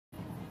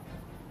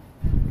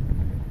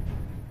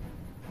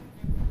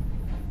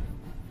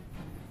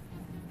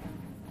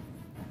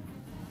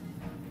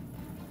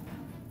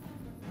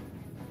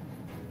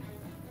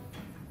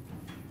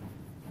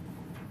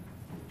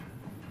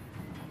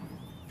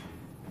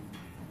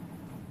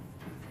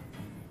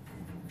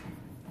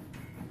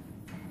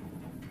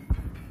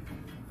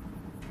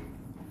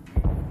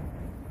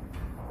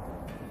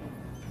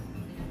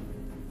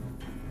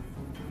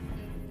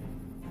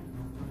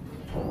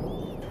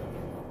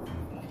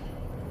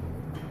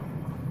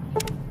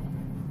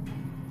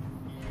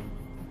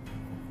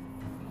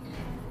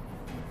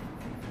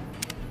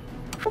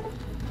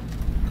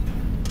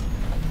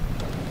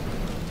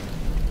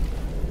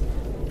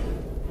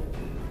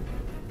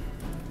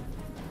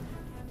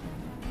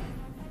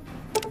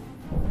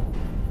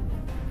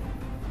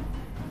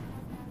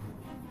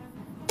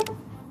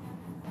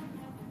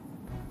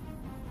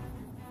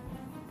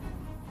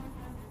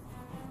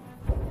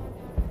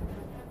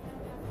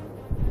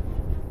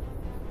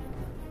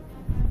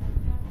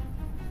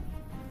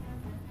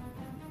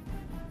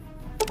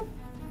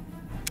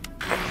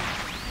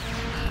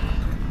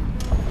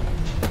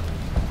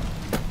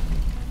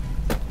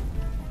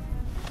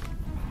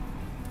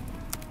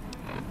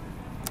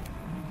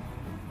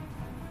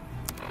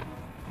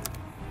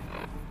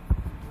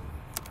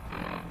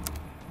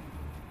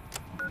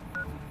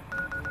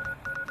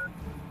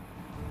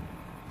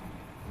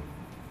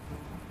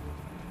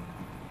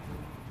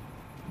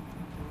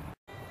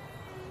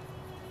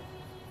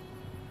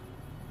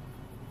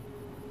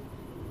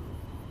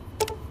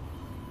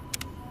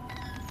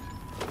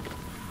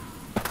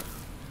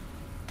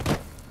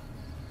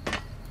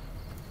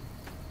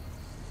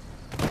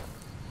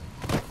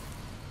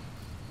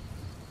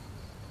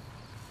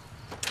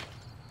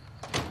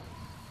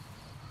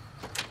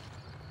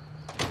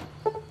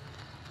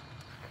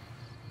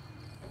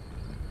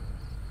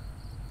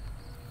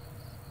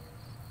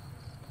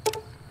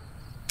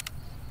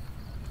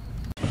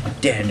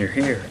DEADENDER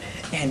here,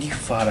 and you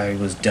thought I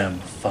was done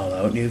with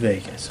Fallout New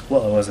Vegas.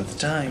 Well, I was at the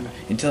time,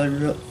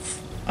 until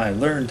I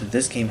learned that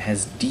this game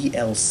has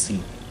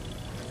DLC.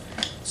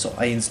 So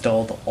I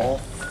installed all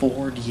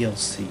 4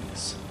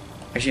 DLCs.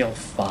 Actually, all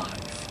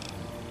 5.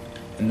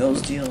 And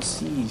those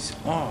DLCs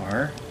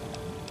are,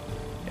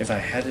 if I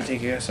had to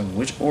take a guess on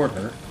which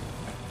order,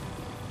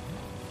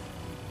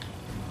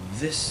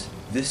 this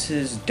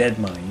is Dead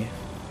Money.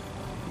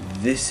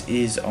 This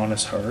is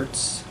Honest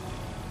Hearts.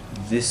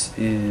 This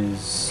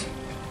is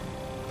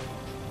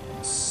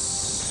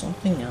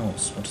something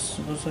else.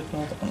 What's it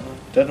called?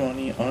 Dead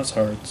Money, Honest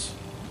Hearts.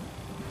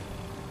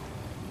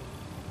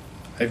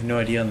 I have no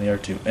idea on the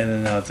R2. And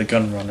then the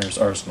Gunrunner's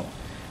Arsenal.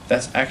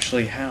 That's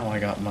actually how I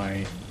got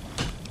my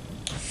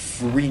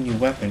 3 new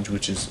weapons,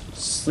 which is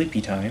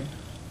Sleepy Time,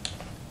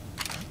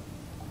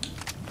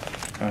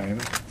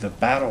 the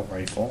Battle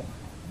Rifle,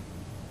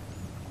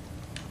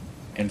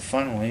 and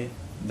finally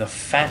the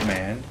Fat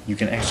Man. You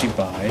can actually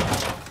buy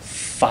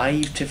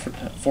 4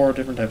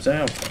 different types of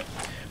ammo.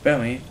 But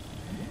anyway,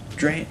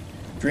 drain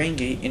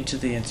gate into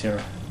the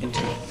interior,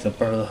 into the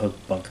Brotherhood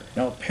bunker.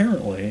 Now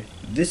apparently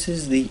this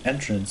is the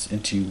entrance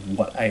into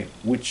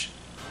which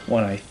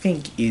one I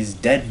think is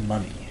Dead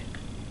Money.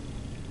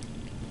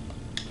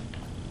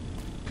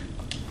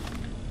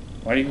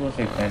 Why do you look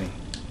like Benny?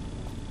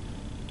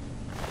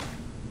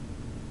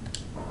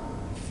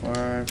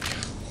 For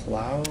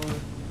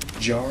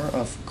jar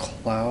of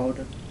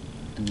cloud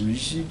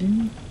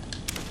residue?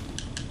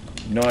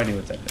 No idea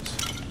what that is.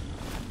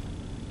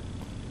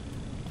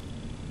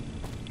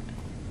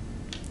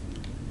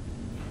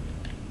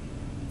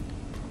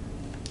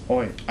 Oh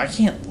wait, I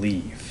can't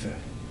leave.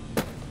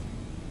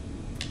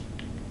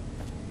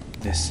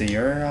 The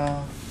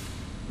Sierra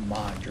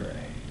Madre.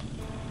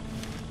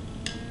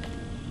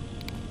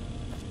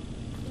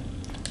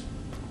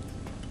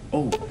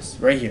 Oh, it's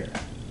right here.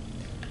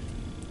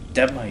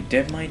 Dead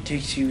Might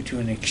takes you to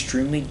an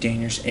extremely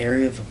dangerous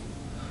area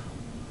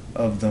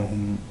of the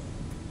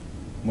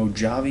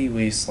Mojave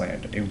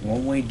Wasteland, a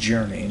one-way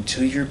journey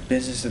until your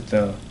business at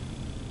the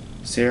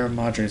Sierra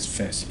Madre is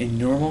finished. In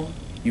normal,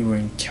 you will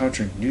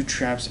encounter new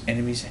traps,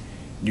 enemies,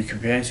 and your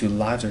companions whose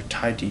lives are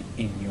tied to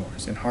in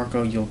yours. In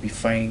hardcore, you'll be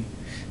fighting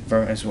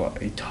environment as well,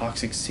 a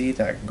toxic sea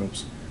that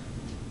goes.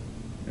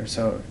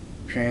 So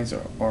companions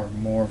are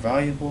more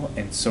valuable,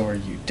 and so are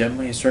you. Dead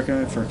Might is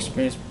recommended for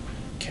experienced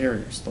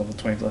carriers, level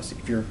 20 plus.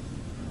 If you're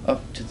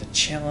up to the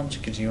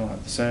challenge, continue on.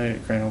 The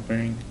Senate grand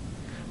opening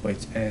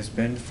waits and has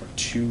been for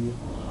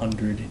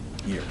 200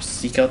 years.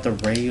 Seek out the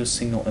radio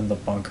signal in the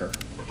bunker.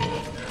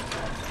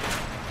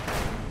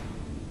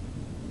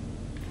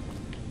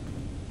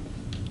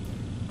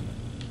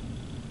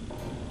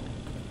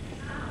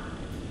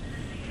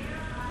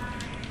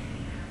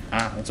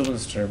 Let's open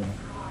this terminal.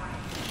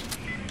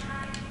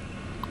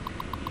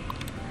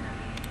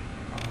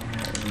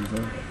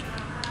 Reverb it.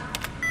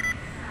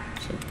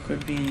 So it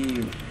could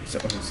be. So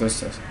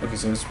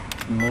it's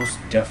most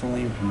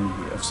definitely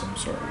ruby of some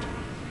sort.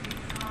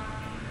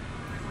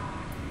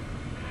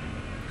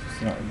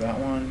 It's not that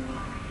one.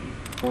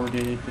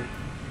 Recorded.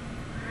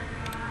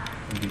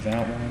 Maybe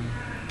that one.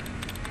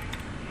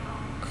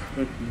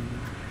 Could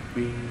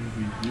be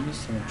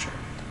released. I'm not sure.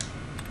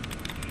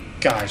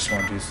 God, I just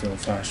want to do this the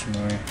old-fashioned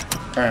way.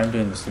 Alright, I'm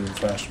doing this the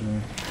old-fashioned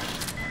way.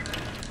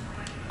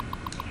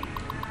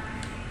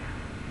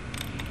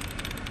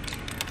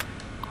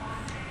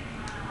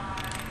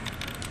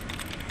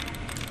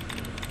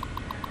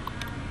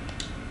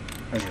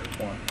 Measure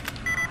 1.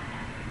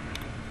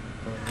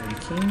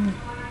 Breaking.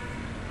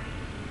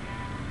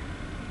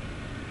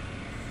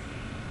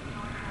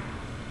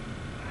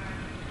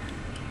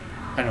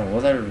 I know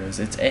what that is.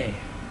 It's A.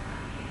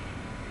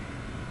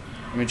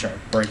 Let me try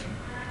breaking.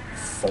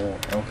 4.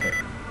 Okay.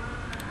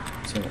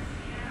 So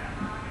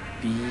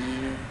B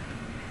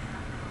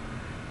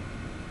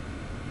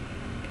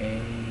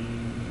A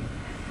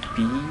B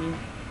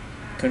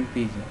couldn't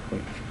be the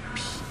wait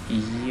P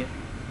E.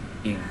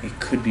 It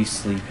could be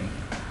sleeping.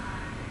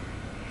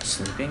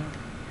 Sleeping?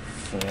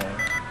 4.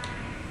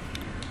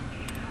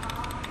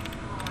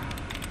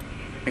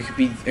 It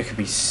could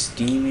be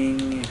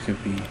steaming, it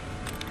could be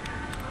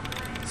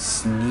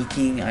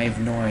sneaking, I have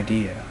no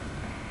idea.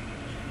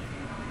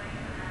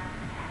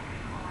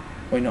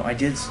 Wait, no, I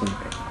did sleeping.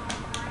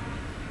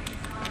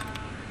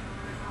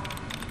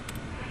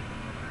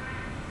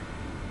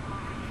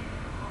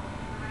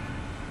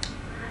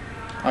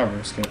 I'll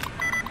risk it.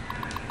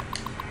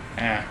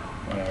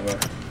 Whatever.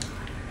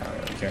 I don't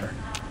really care.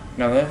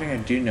 Now, the other thing I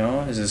do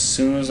know is as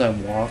soon as I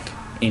walk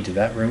into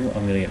that room,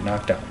 I'm gonna get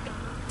knocked out.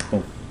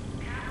 Boom.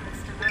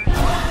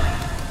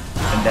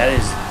 And that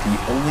is the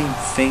only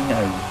thing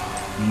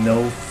I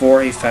know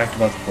for a fact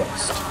about the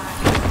quest.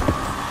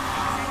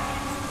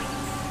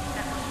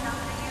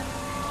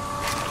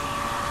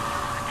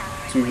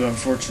 So we've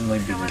unfortunately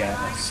been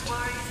gassed.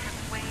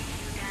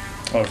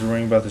 Oh, if you're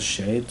worrying about the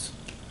shades?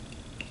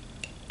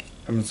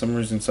 I'm for some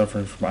reason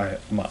suffering from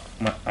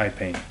my eye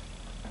pain.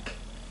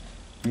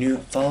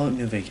 Fallout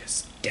New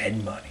Vegas.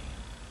 Dead money.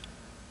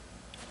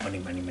 Money.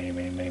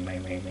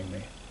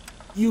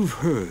 You've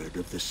heard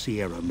of the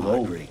Sierra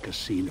Madre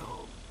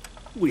Casino.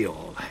 We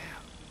all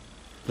have.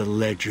 The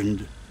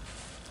legend,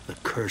 the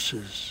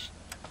curses,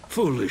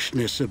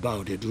 foolishness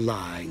about it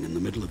lying in the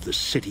middle of the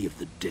city of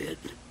the dead.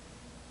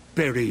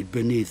 Buried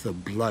beneath a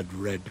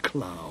blood-red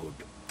cloud.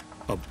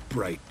 A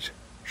bright,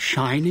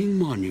 shining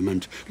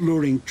monument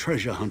luring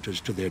treasure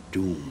hunters to their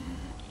doom.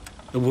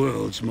 The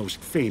world's most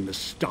famous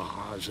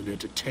stars and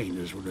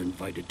entertainers were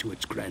invited to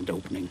its grand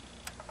opening.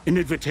 An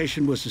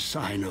invitation was a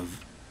sign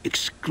of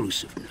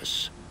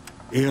exclusiveness.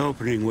 The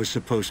opening was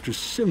supposed to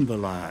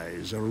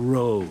symbolize a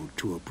road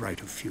to a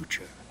brighter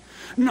future.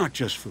 Not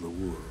just for the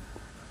world,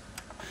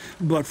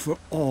 but for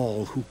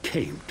all who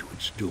came to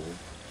its doors.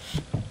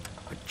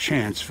 A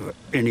chance for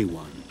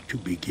anyone to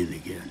begin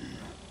again.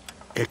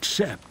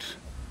 Except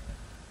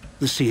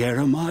the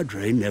Sierra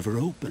Madre never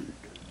opened.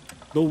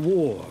 The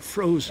war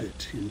froze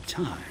it in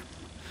time,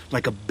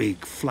 like a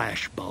big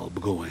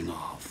flashbulb going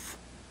off.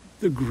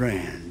 The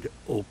grand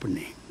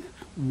opening,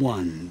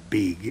 one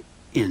big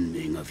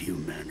ending of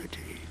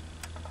humanity.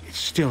 It's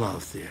still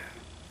out there,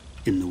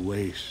 in the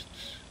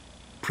wastes,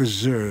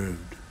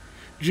 preserved,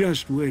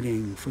 just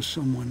waiting for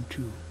someone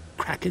to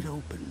crack it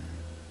open.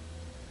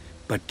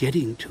 But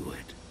getting to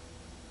it,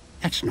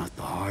 that's not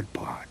the hard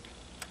part.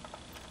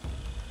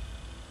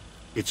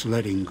 It's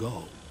letting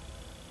go.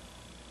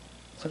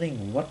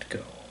 Letting what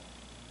go?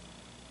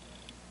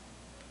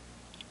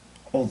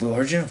 Oh, the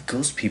origin of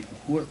ghost people.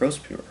 Who are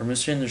ghost people? Are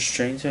mystery and their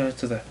strange to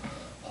the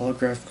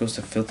holograph ghosts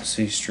that fill the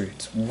city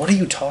streets. What are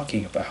you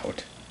talking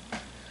about?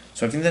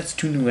 So I think that's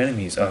two new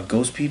enemies.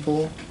 Ghost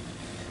people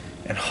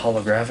and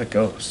holographic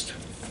ghost.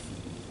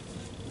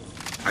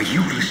 Are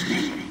you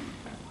listening?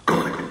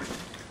 Good.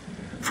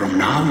 From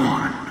now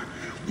on,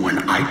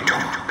 when I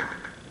talk,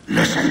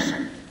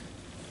 listen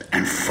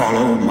and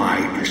follow my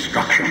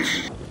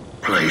instructions.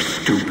 Play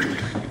stupid.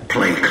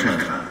 Play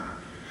clever.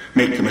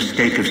 Make the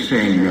mistake of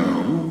saying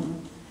no.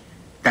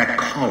 That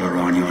collar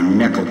on your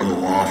neck will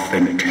go off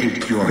and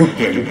take your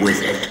head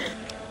with it.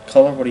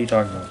 Collar? What are you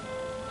talking about?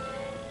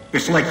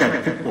 It's like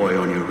that Pip-Boy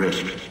on your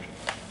wrist,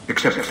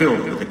 except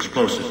filled with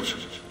explosives.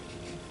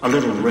 A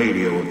little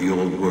radio of the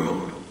old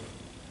world.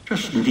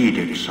 Just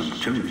needed some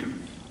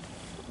tuning.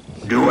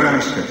 Do what I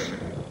say,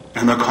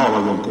 and the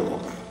collar will go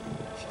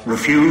off.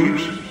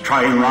 Refuse,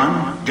 try and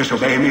run,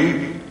 disobey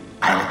me,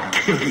 I'll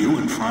kill you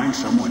and find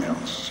someone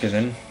else. Okay,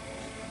 then.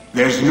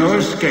 There's no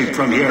escape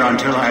from here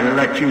until I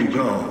let you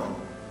go.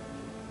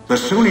 The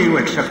sooner you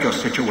accept your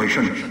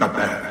situation, the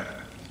better.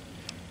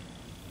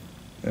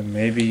 Then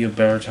maybe you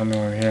better tell me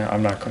where I'm here.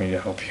 I'm not going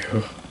to help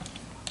you.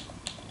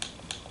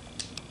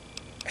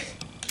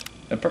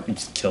 That part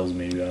just kills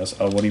me, to be honest.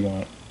 What do you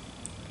want?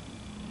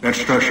 That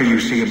structure you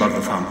see above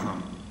the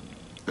fountain,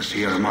 the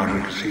Sierra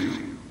Madre Casino.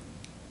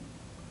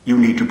 You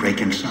need to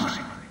break inside.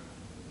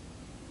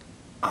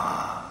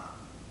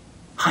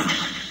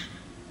 Heist.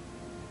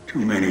 Too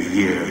many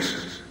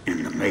years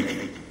in the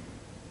making.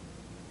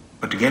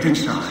 But to get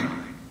inside,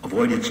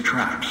 avoid its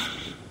traps.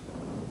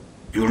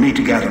 You'll need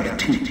to gather a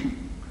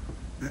team.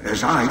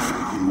 As I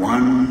found,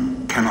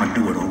 one cannot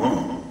do it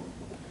alone.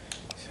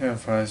 Who?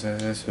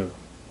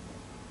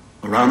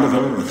 Around the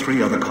villa are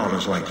 3 other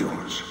callers like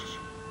yours.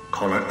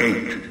 Caller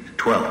 8,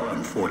 12,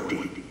 and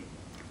 14.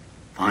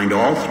 Find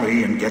all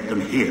 3 and get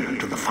them here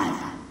to the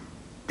fountain.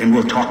 Then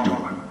we'll talk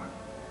more.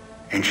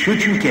 And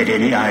should you get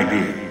any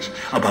ideas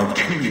about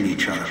killing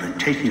each other and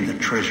taking the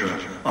treasure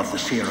of the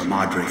Sierra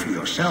Madre for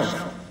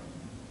yourself,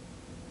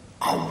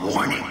 a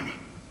warning.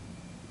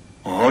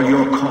 All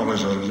your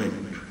callers are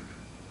linked.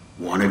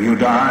 One of you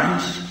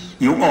dies,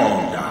 you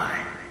all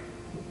die.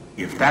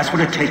 If that's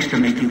what it takes to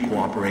make you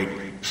cooperate,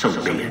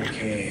 so be it.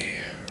 Okay.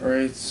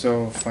 Alright,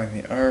 so find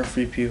the other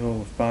 3 people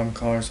with bomb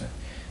collars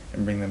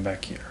and bring them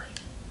back here.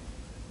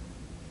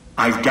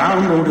 I've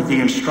downloaded the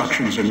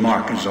instructions and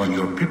markers on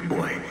your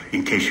Pip-Boy,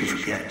 in case you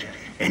forget.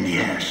 And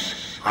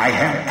yes, I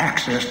have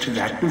access to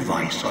that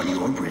device on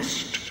your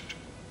wrist.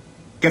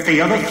 Get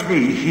the other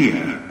 3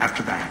 here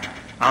after that.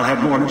 I'll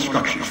have more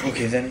instructions for you.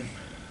 Okay, then.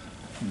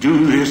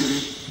 Do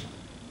this,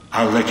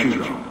 I'll let you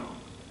go.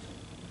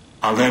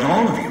 I'll let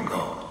all of you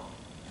go.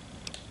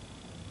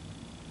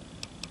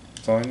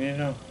 That's all I need to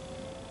know.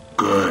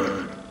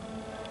 Good.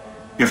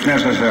 If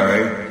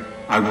necessary,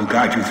 I will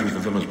guide you through the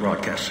villa's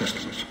broadcast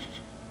systems.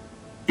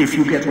 If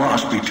you get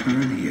lost,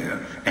 return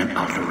here, and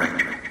I'll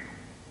direct you.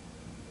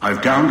 I've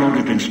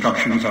downloaded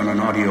instructions on an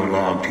audio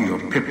log to your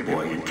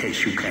Pip-Boy in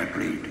case you can't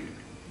read.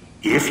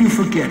 If you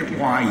forget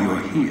why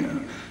you're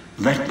here,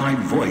 let my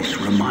voice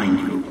remind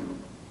you.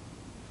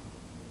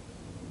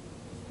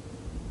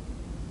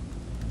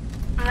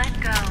 Let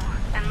go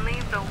and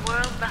leave the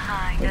world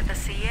behind at the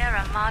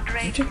Sierra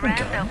Madre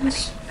Grand Opening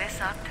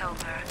this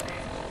October.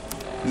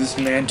 This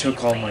man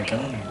took all my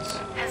guns.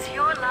 Has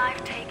your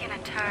life taken a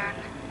turn?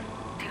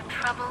 Do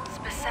troubles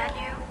beset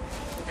you?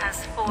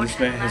 Has fortune This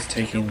man has left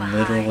you taken behind?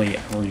 literally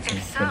everything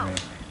If from so, me.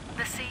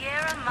 the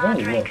Sierra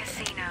Madre look.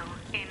 Casino,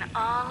 in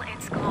all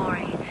its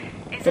glory,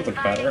 is That look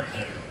inviting better.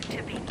 you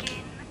to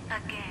begin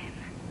again.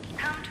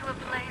 Come to a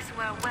place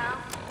where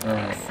wealth,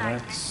 Alright,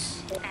 excitement,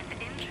 let's...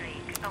 and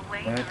intrigue await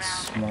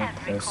Let's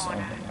mark this on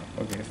the map.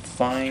 Okay,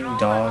 find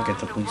dog at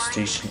the police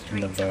station in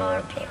the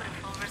Nevada.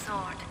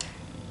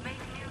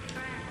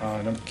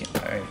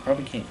 I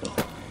probably can't go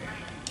there.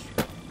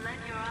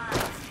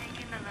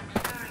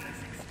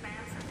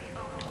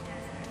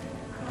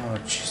 Oh,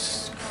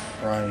 Jesus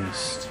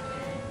Christ.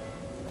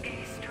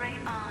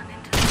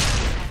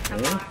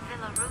 Really?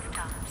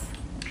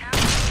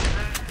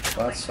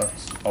 Well, that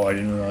sucks. Oh, I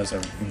didn't realize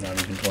I'm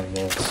not even 20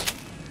 volts.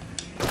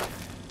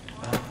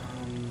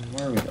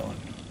 Where are we going?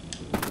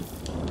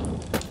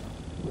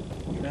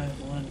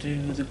 Drive 1 to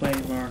the way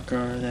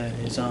marker that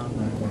is on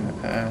my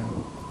map.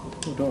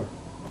 Oh, door.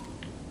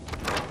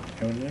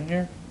 Anyone in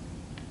here?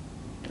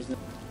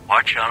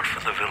 Watch out for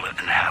the villa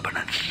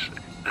inhabitants.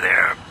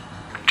 They're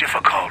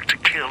difficult to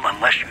kill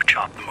unless you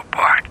chop them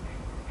apart.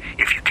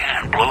 If you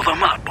can, blow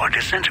them up or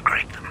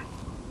disintegrate them.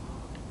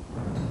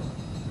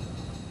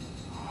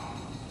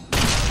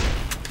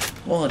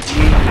 Well, gee,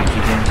 if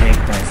you didn't take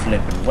my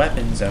flippin'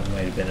 weapons, that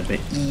might have been a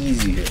bit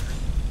easier.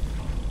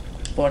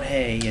 But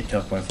hey, you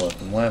took my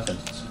flippin'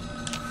 weapons.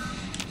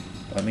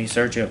 Let me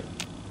search it.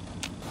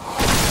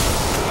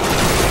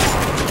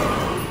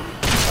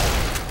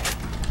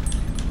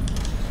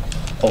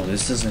 Oh,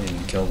 this doesn't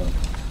even kill them.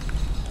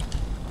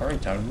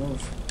 Alright, time to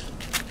move.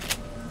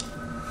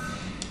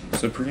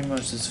 So pretty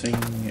much this thing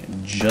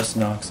just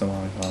knocks them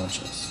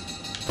unconscious.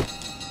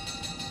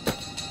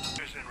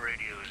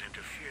 Radios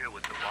interfere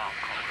with the bomb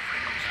call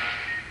frequency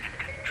and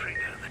can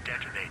trigger the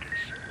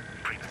detonators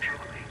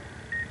prematurely.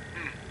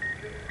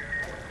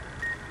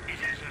 It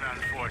is an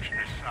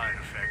unfortunate side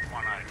effect,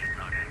 one I did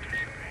not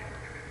anticipate.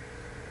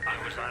 I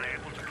was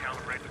unable to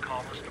calibrate the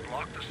collars to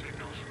block the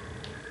signals.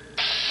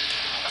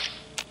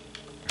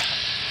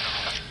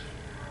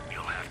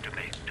 You'll have to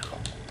make do.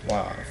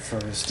 Wow, for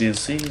this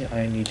DLC,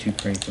 I need to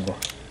crank the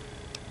volume.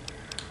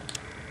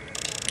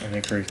 I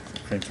need to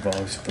crank the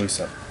voice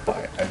up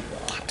by a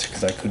lot,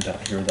 because I could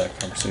not hear that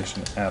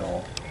conversation at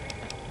all.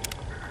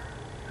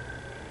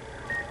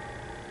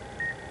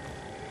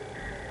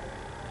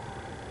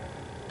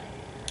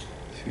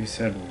 So you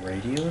said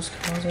radios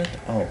cause it?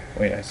 Oh,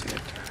 wait, I see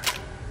it.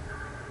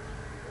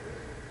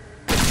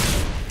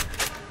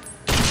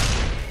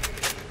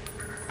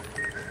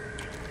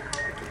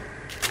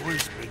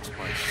 Noise makes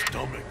my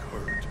stomach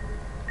hurt.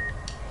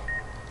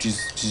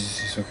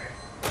 Jesus, okay.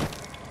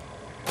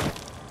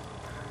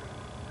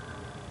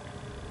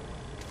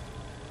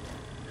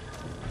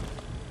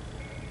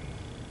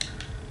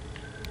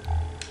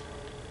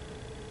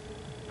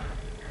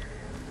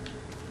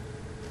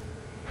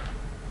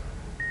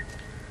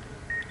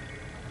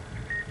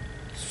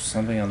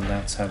 Something on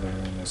that side of the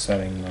room is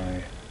setting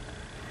my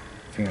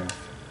finger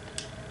off.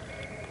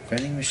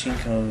 Vending machine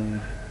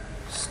code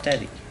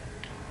steady.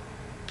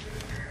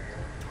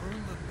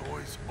 Turn the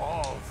noise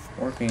off.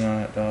 Working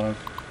on it, dog.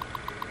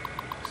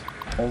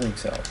 Holding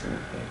cell.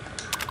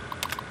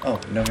 Oh,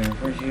 nothing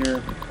over here.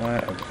 Be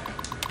quiet. Okay.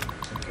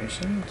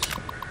 Patient.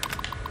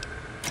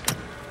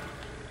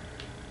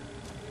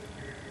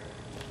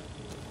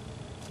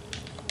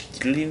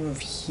 Delirium of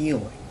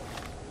healing.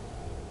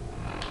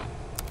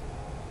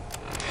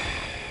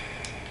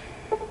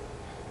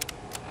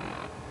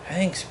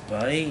 Thanks,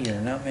 buddy.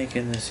 You're not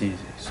making this easy,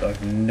 so I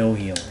have no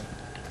healing.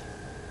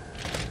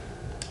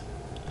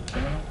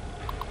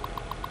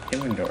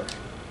 Inventory.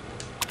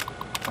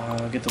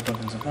 I'll get the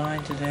weapons of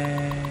mine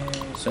today,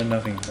 so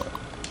nothing more.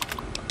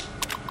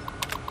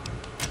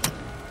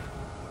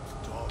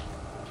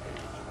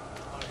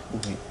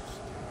 Ooh,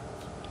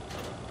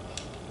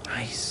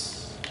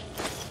 nice.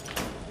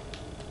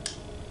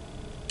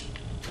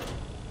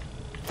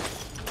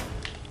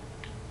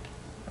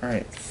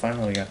 Alright,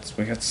 finally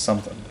we got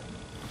something.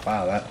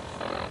 Wow, that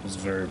was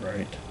very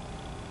bright.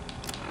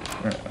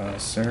 Alright,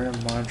 Sierra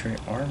Madre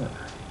armor.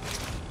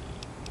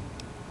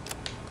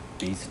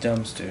 Beat the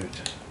dumps, dude.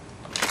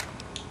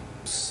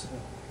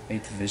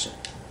 8th Division.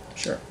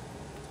 Sure.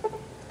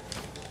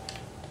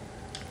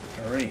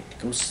 Alright,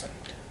 ghost sight.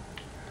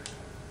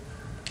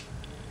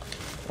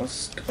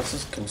 What's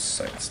this ghost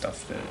sight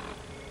stuff do?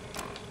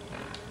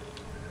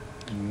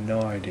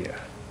 No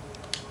idea.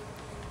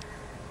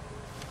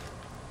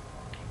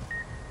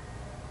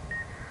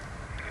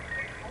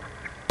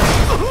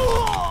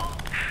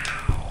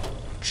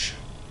 Ouch.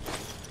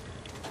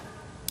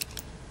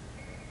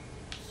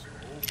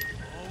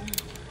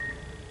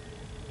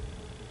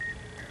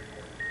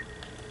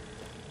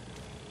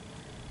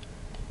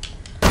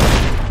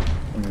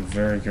 I'm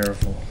very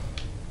careful.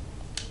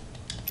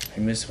 I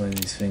miss one of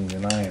these things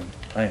and I am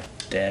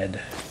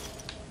dead.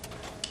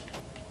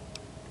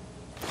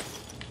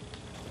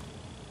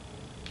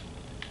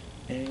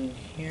 In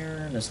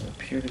here doesn't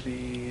appear to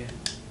be.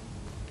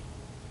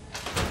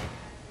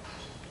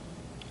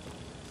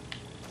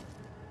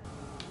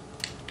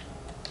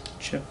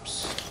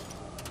 Chips.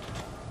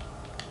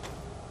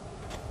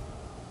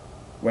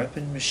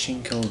 Weapon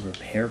machine code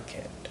repair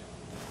kit.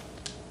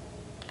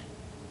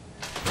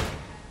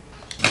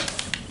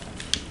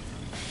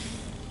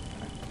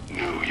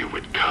 Knew you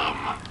would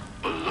come.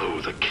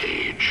 Below the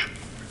cage.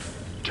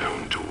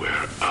 Down to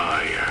where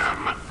I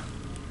am.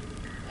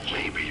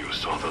 Maybe you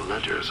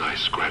stickers I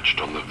scratched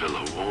on the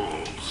villa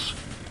walls.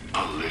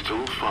 A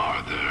little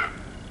farther.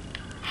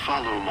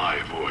 Follow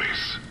my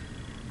voice.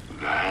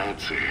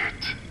 That's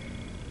it.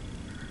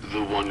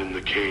 The one in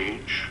the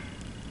cage?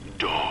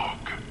 Dog.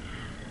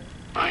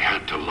 I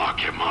had to lock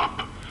him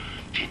up.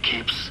 He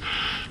keeps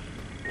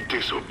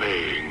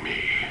disobeying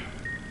me.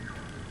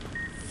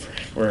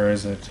 Where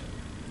is it?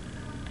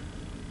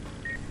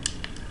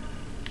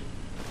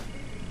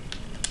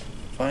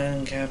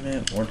 Filing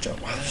cabinet, more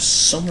junk. Wow, there's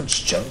so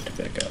much junk to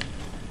pick up.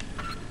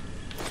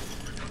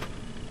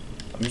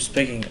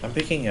 I'm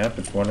picking it up.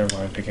 It's wondering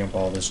why I'm picking up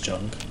all this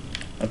junk.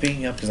 I'm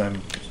picking it up because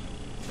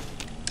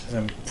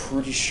I'm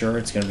pretty sure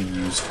it's gonna be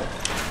useful.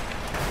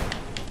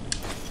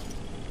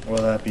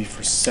 Whether that be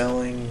for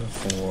selling,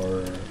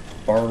 for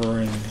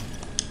bartering,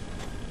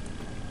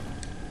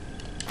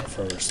 or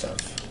for other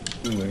stuff.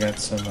 Ooh, I got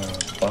some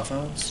buff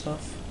out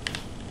stuff.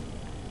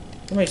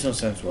 That makes no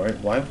sense, right?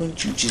 Why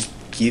wouldn't you just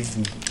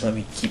let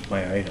me keep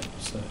my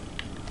items?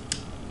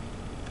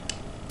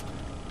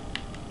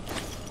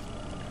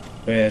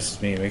 But yeah, that's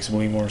just me. It makes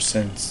way more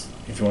sense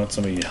if you want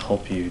somebody to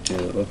help you to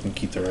let them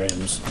keep their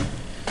items.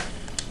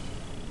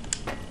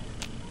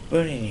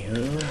 But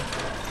anywho,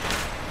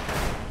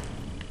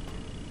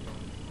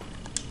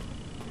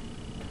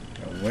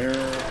 where?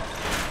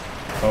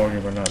 Oh, okay,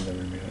 we're not in the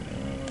room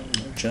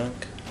yet. More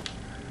junk.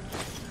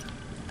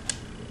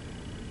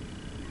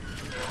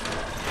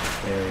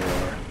 There you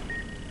are.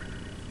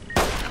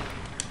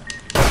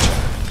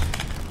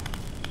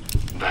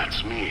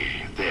 That's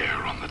me,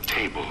 there on the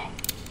table.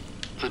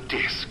 The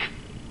disc.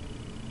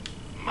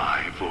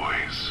 My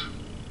voice.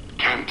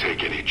 Can't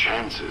take any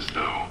chances,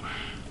 though.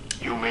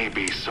 You may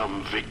be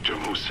some victim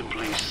who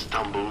simply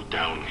stumbled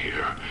down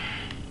here.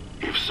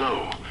 If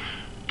so,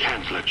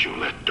 can't let you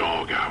let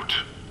Dog out.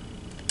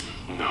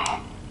 No,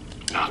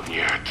 not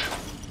yet.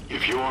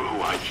 If you're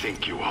who I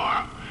think you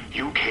are,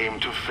 you came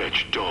to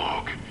fetch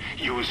Dog.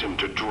 Use him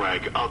to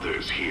drag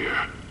others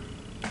here.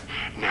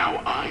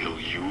 Now I'll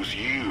use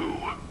you.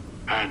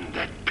 And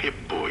that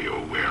Pip-Boy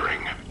you're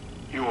wearing.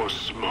 You're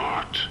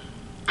smart.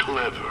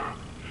 Clever.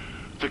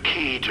 The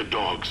key to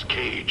Dog's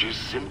cage is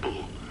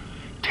simple.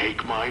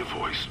 Take my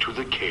voice to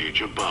the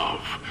cage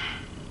above.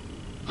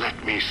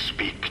 Let me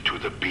speak to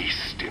the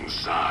beast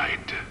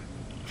inside.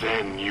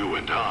 Then you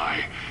and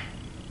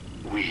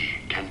we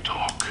can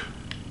talk.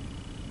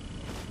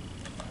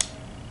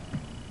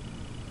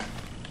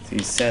 See,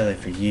 sadly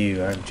for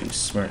you, I'm too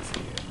smart for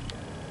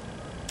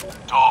you.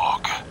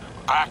 Dog,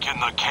 back in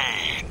the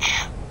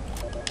cage.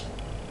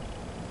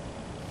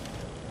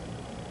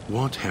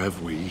 What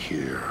have we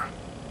here?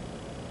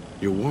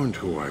 You weren't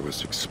who I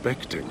was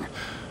expecting.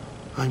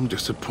 I'm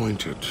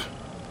disappointed.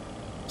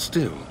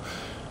 Still,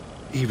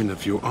 even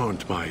if you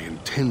aren't my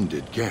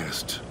intended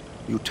guest,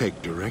 you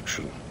take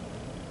direction.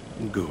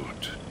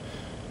 Good.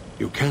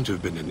 You can't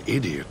have been an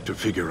idiot to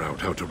figure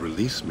out how to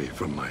release me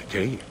from my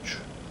cage.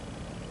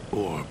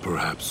 Or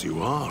perhaps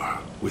you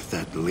are, with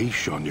that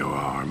leash on your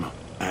arm,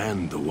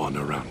 and the one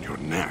around your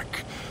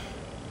neck.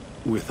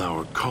 With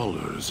our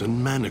collars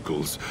and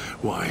manacles,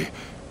 why,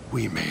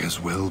 we may as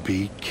well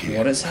be kids.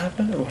 What has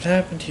happened? What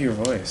happened to your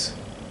voice?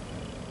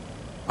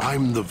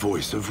 I'm the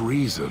voice of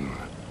reason.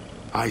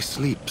 I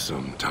sleep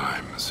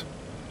sometimes.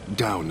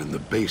 Down in the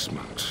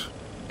basement,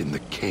 in the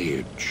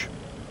cage.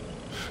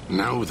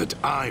 Now that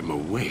I'm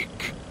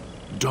awake,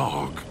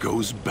 Dog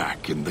goes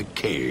back in the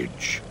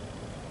cage.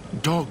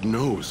 Dog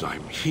knows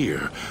I'm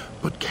here,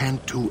 but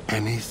can't do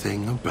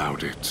anything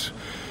about it.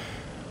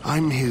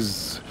 I'm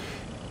his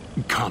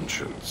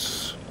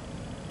conscience.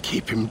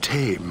 Keep him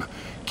tame,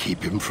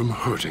 keep him from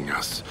hurting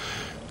us,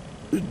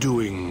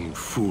 doing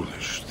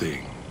foolish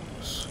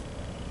things.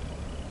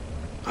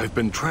 I've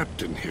been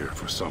trapped in here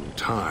for some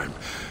time.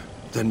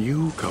 Then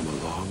you come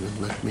along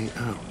and let me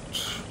out.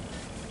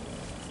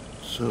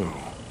 So,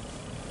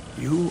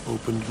 you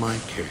opened my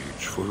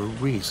cage for a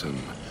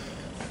reason.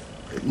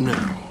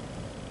 Now,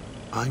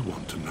 I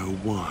want to know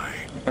why.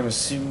 I'm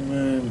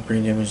assuming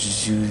brain damage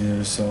is usually the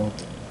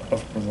result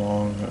of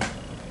prolonged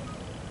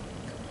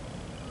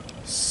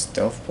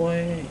stealth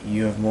play.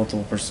 You have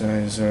multiple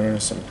personalities or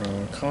some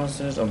problem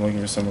causes. I'm looking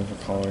for someone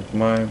with a collar like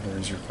mine.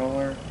 Where's your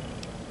collar?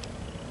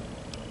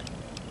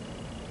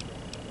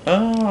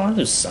 Oh, I'll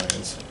do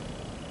science.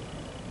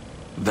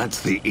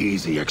 That's the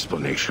easy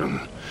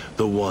explanation.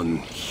 The one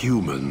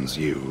humans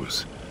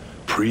use.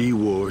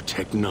 Pre-war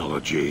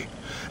technology.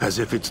 As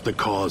if it's the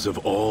cause of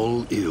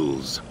all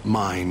ills,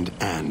 mind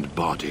and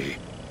body.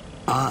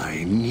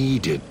 I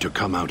needed to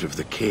come out of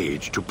the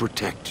cage to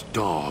protect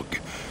Dog.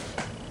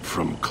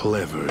 From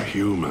clever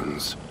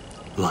humans.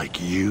 Like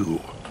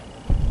you.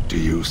 Do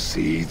you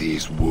see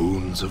these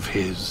wounds of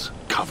his,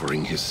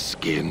 covering his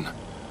skin?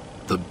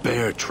 The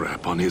bear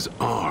trap on his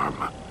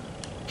arm.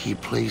 He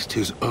placed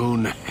his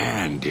own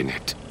hand in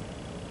it.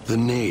 The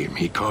name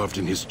he carved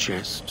in his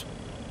chest.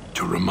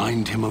 To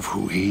remind him of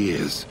who he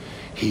is,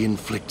 he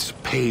inflicts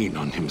pain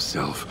on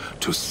himself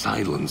to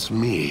silence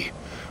me,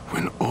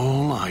 when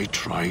all I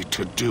try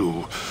to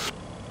do...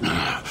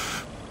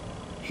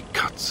 He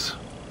cuts,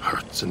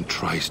 hurts, and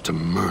tries to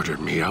murder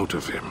me out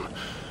of him.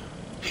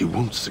 He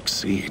won't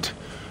succeed.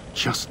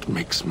 Just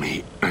makes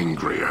me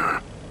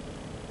angrier.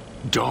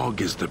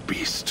 Dog is the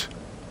beast.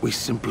 We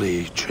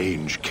simply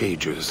change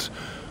cages.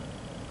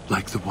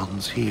 Like the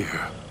ones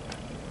here.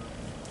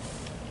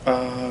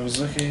 I was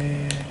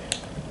looking...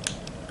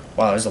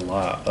 Wow, there's a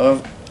lot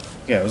of...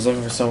 Yeah, I was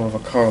looking for someone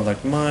with a collar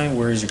like mine.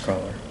 Where is your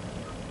collar?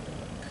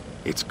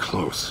 It's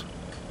close.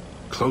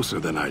 Closer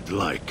than I'd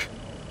like.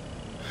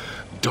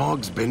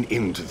 Dog's been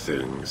into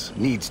things.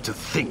 Needs to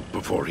think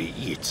before he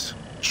eats.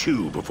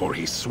 Chew before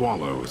he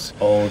swallows.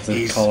 Oh, the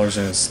He's collar's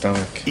in his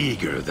stomach.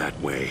 eager that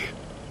way.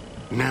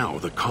 Now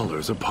the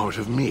collar's a part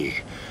of me.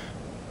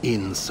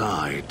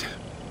 Inside.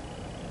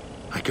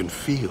 I can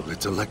feel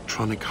its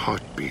electronic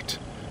heartbeat.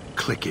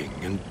 Clicking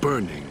and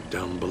burning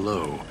down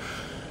below.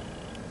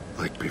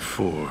 Like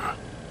before.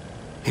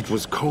 It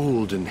was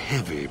cold and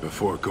heavy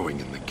before going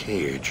in the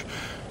cage.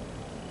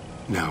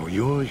 Now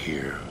you're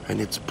here,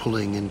 and it's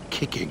pulling and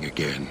kicking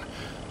again.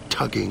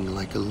 Tugging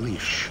like a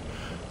leash.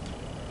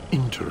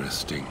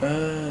 Interesting.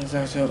 Is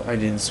active? I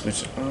didn't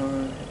switch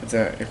on. If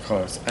that your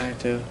collar is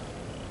active.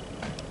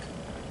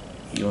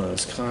 Eat one of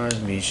those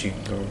collars, maybe she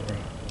can go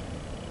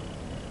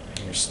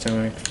in your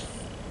stomach.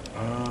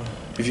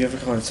 If you have a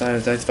collar inside,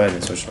 it's activated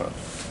and switch it on.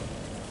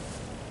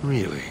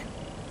 Really?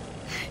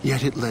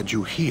 Yet it led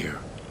you here,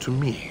 to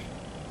me.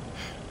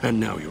 And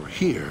now you're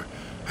here,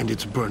 and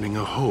it's burning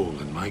a hole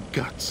in my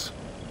guts.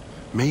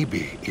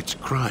 Maybe it's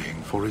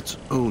crying for its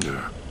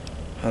owner.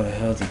 How the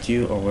hell did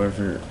you or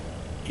whatever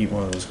eat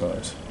one of those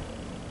collars?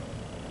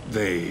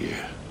 They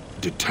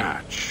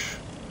detach.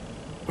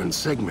 When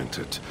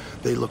segmented,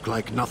 they look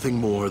like nothing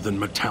more than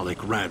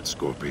metallic rad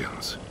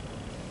scorpions.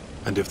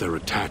 And if they're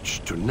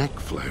attached to neck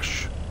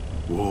flesh,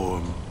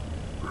 warm,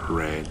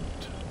 red.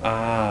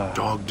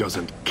 Dog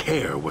doesn't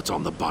care what's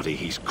on the body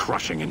he's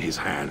crushing in his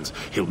hands.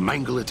 He'll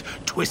mangle it,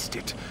 twist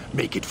it,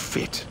 make it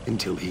fit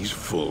until he's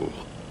full.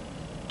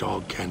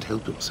 Dog can't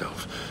help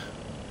himself.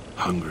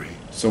 Hungry.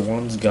 So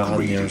one's God,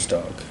 greedy. the other's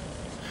dog.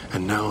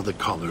 And now the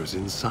collar's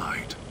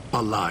inside,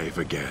 alive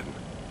again.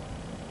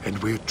 And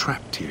we're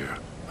trapped here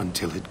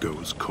until it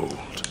goes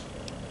cold.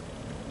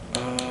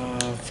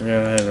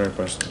 Forgot I had other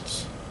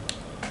questions.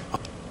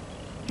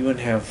 You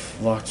wouldn't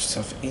have locked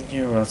yourself in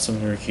here without some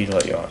of your key to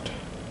let you out.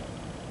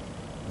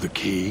 The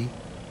key?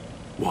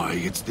 Why,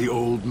 it's the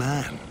old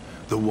man,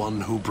 the one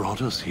who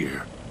brought us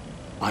here.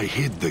 I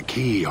hid the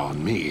key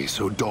on me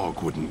so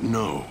Dog wouldn't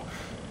know.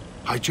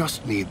 I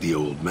just need the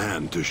old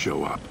man to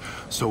show up,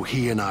 so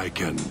he and I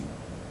can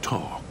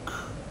talk.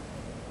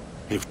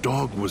 If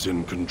Dog was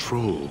in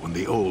control when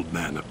the old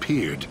man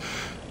appeared,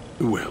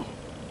 well,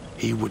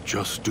 he would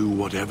just do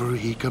whatever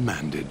he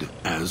commanded,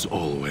 as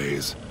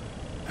always.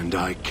 And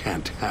I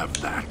can't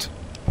have that.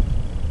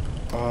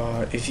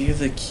 If you have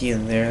the key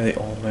in there, the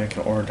old man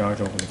can order Dog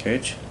to open the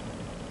cage?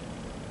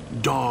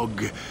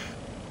 Dog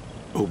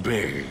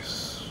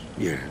obeys,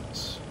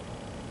 yes.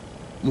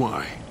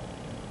 Why?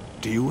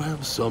 Do you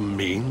have some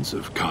means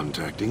of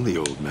contacting the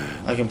old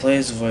man? I can play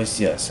his voice,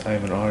 yes. I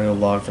have an audio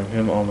log from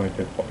him on my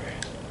big boy.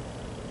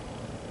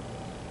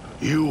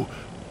 You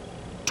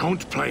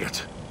don't play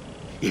it.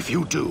 If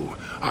you do,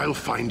 I'll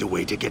find a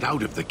way to get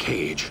out of the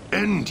cage.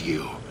 End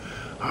you.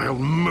 I'll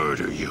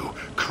murder you,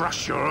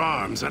 crush your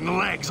arms and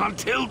legs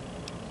until...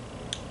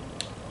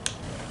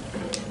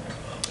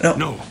 No.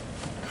 No.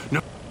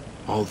 No.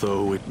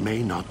 Although it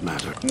may not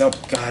matter. Nope,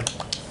 God.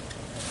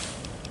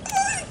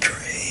 I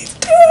crave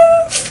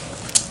death.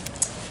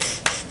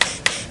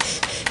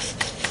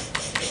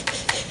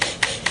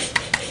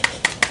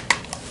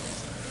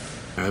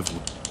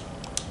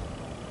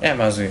 Yeah,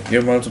 Mousy,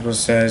 your multiple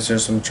says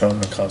there's some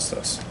trauma caused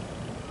this.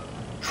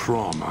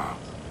 Trauma.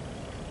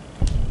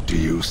 Do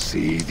you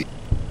see the...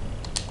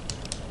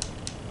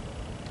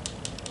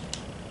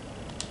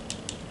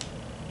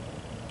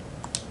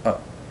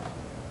 Oh.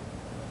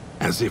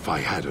 As if I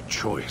had a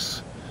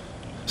choice.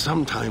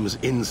 Sometimes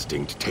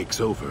instinct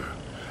takes over,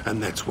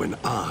 and that's when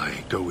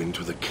I go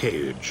into the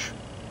cage.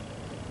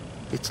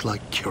 It's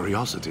like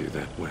curiosity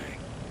that way.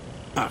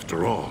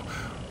 After all,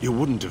 you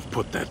wouldn't have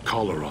put that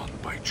collar on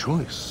by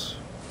choice.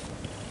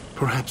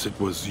 Perhaps it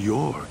was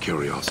your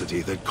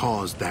curiosity that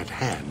caused that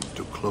hand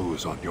to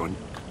close on your...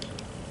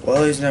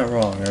 Well, he's not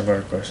wrong. I have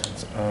other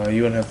questions.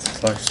 You wouldn't have to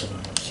collect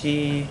some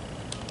key.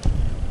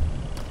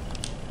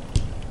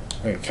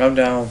 Okay, calm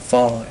down.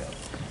 Follow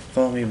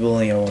me,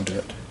 bullying. I won't do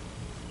it.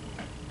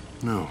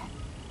 No,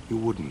 you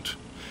wouldn't.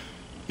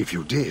 If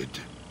you did,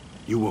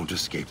 you won't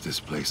escape this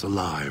place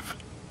alive.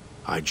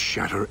 I'd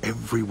shatter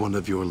every one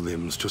of your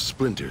limbs to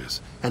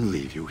splinters and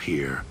leave you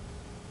here.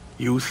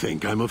 You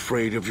think I'm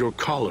afraid of your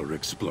collar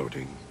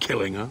exploding,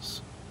 killing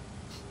us?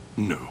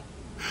 No.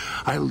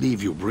 I'll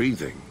leave you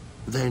breathing,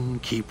 then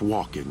keep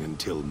walking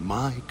until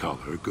my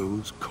collar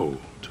goes cold.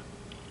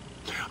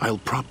 I'll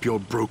prop your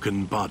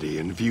broken body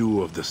in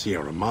view of the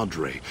Sierra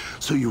Madre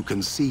so you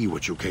can see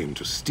what you came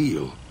to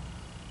steal.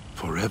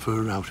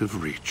 Forever out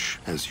of reach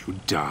as you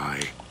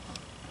die.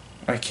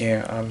 I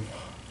can't.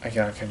 I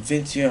cannot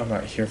convince you. I'm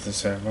not here for the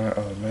ceremony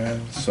of a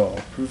man, so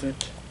I'll prove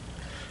it.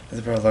 As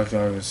a part of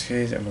the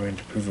case, I'm going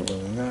to prove it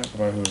whether or not,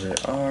 by whoever they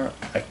are.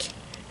 I can't.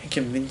 and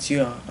convince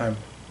you I'm...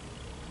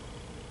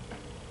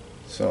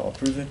 So I'll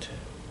prove it.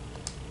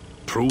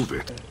 Prove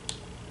it.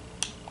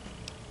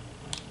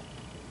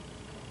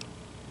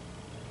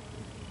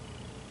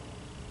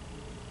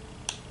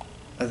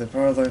 At the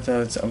power of life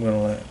thoughts, I'm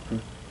gonna let it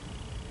prove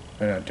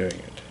by not doing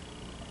it.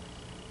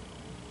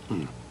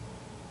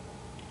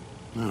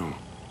 No.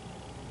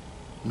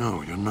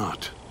 No, you're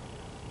not.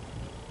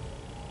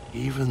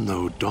 Even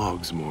though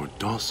Dog's more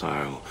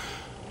docile,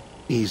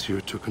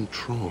 easier to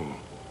control,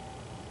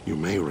 you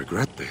may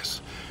regret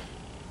this.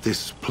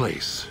 This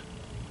place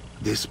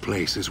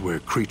is where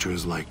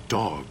creatures like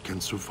Dog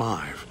can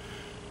survive.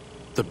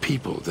 The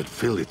people that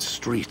fill its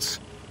streets.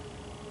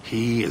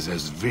 He is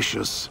as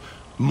vicious,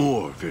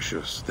 more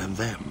vicious than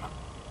them.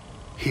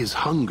 His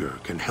hunger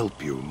can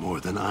help you more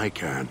than I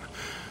can.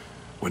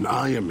 When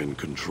I am in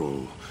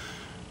control,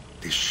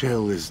 this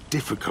shell is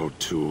difficult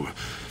to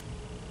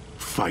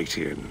fight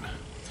in.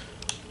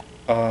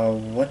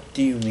 What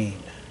do you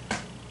mean?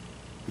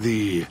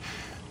 The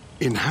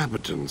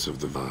inhabitants of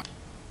the Vault,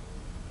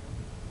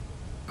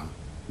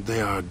 they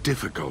are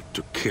difficult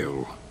to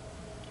kill.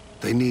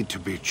 They need to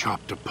be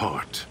chopped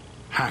apart,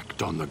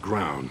 hacked on the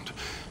ground,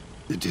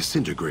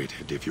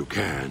 disintegrated if you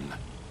can.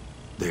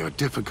 They are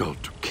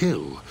difficult to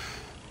kill,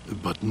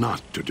 but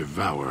not to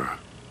devour.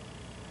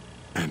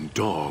 And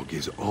Dog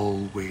is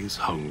always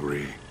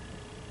hungry.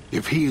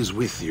 If he is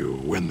with you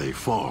when they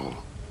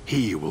fall,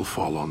 he will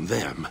fall on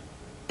them,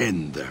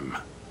 end them.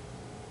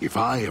 If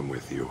I am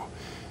with you,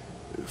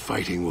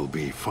 fighting will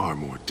be far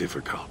more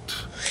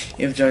difficult.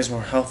 If Dog's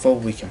more helpful,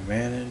 we can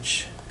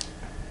manage.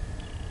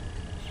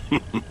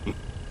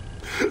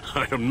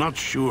 I am not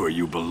sure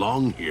you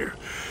belong here.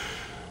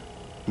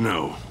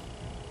 No,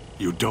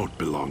 you don't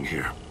belong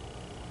here.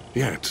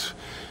 Yet,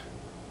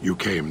 you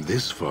came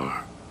this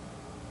far,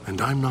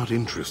 and I'm not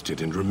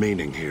interested in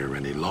remaining here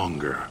any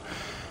longer.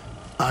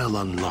 I'll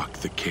unlock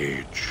the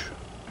cage.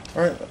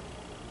 Alright,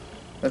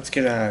 let's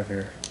get out of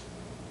here.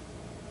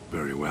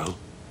 Very well.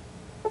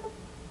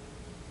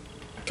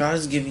 God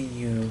is giving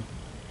you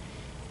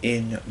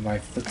in my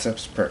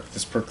footsteps perk.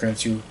 This perk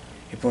grants you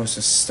a bonus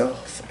to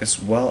stealth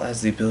as well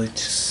as the ability to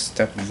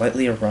step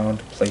lightly around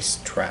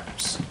placed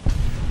traps.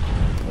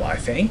 Why,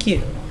 thank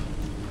you.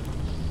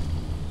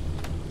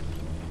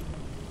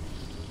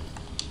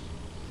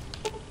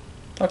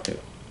 Talk to.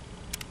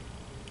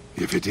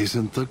 If it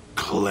isn't the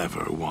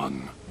clever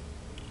one,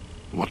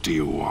 what do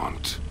you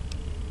want?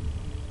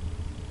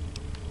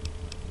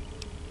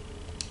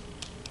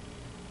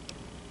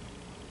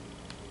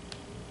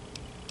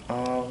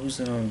 Who's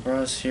the main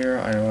boss here?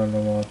 I don't know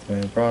what the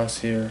main boss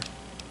here.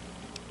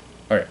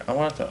 Alright, I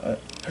want to...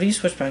 how do you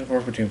switch back and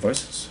forth between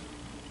voices?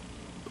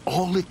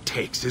 All it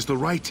takes is the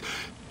right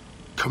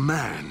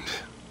command.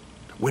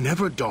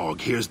 Whenever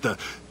Dog hears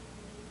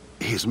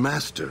his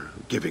master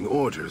giving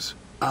orders,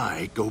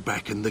 I go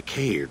back in the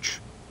cage.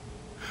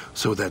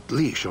 So that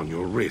leash on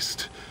your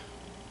wrist,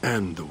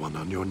 and the one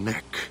on your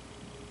neck.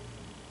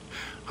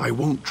 I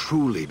won't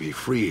truly be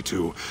free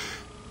to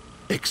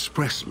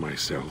express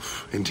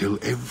myself until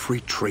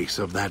every trace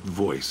of that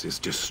voice is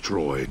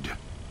destroyed.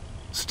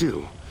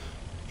 Still,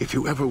 if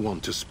you ever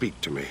want to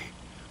speak to me,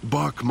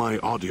 bark my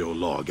audio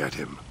log at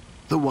him,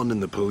 the one in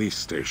the police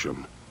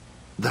station.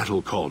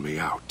 That'll call me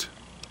out.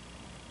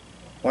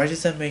 Why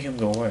does that make him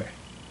go away?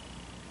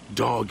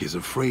 Dog is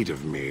afraid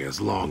of me as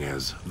long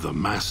as the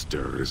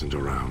master isn't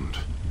around.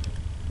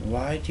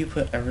 Why do you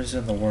put emphasis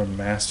on the word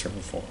master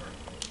before?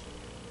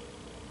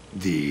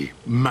 The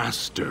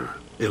master,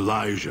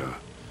 Elijah,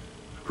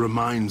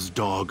 reminds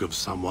Dog of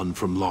someone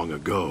from long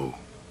ago.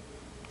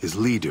 His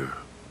leader,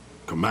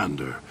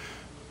 commander,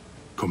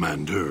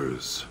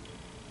 commanders.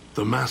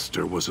 The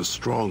master was a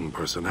strong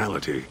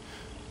personality.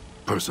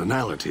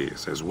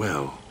 Personalities as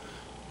well.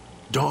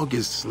 Dog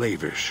is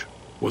slavish,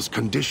 was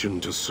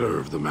conditioned to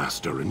serve the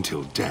master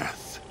until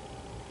death.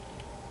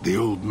 The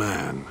old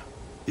man,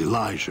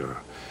 Elijah,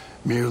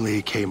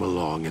 merely came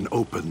along and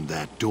opened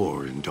that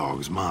door in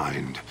Dog's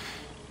mind.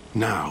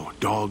 Now,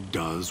 Dog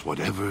does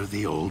whatever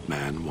the old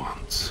man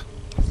wants.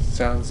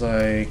 Sounds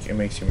like it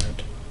makes you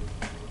mad.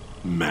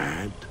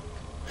 Mad?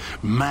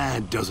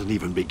 Mad doesn't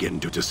even begin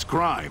to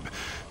describe.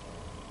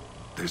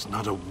 There's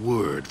not a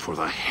word for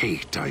the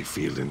hate I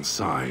feel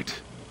inside.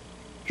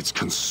 It's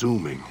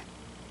consuming,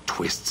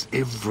 twists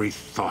every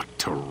thought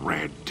to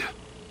red.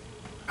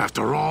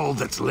 After all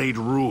that's laid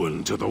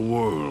ruin to the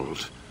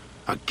world,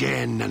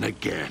 again and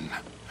again,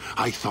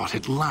 I thought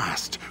at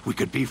last we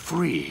could be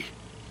free.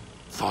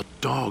 Thought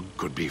Dog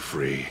could be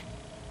free.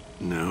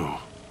 No.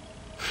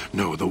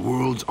 No, the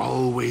world's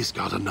always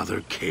got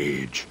another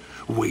cage,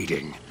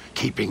 waiting,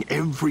 keeping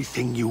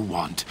everything you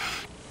want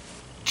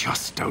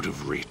just out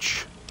of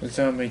reach. Let's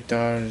not make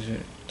Dog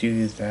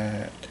do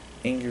that.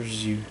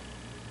 Angers you.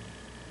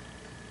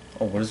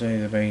 Oh, what is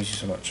it that angers you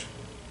so much?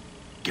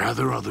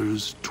 Gather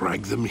others,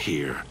 drag them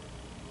here.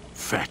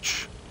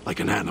 Fetch, like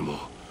an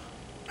animal,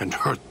 and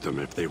hurt them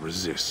if they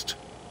resist.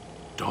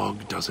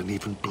 Dog doesn't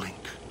even blink.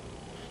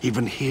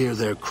 Even hear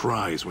their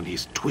cries when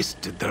he's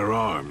twisted their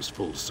arms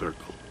full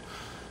circle.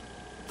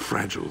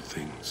 Fragile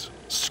things,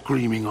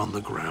 screaming on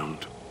the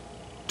ground.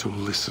 To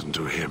listen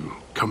to him,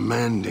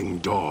 commanding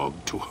Dog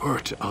to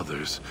hurt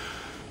others.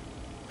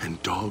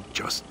 And Dog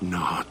just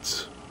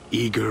nods,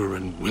 eager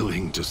and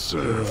willing to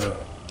serve.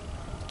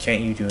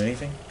 Can't you do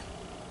anything?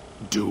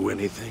 Do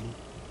anything?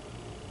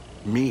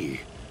 Me,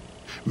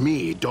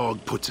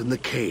 Dog puts in the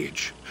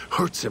cage,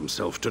 hurts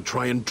himself to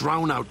try and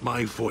drown out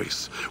my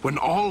voice, when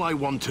all I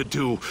want to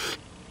do...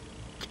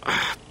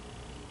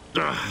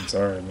 I'm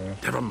sorry, man.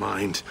 Never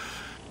mind.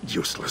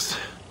 Useless.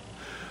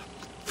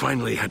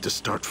 Finally had to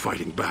start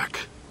fighting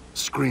back,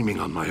 screaming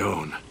on my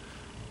own.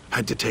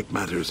 Had to take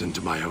matters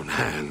into my own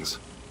hands,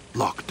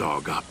 lock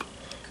Dog up.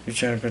 You're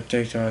trying to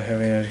protect without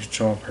having any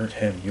control and hurt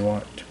him. You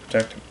want to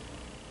protect him.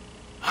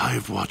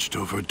 I've watched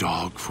over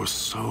Dog for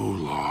so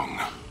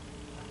long.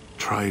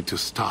 Tried to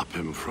stop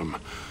him from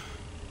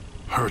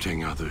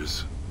hurting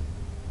others,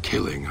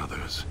 killing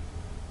others.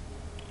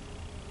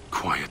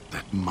 Quiet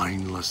that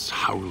mindless,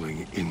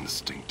 howling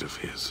instinct of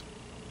his.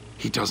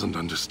 He doesn't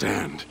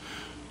understand.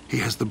 He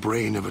has the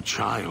brain of a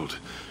child.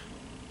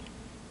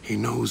 He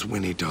knows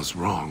when he does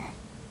wrong.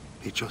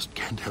 He just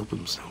can't help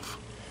himself.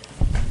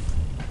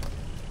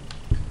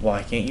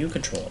 Why can't you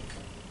control him?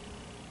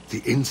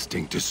 The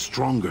instinct is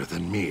stronger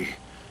than me.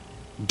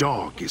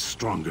 Dog is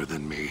stronger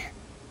than me.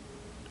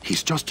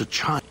 He's just a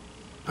child.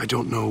 I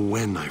don't know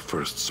when I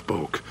first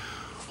spoke,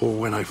 or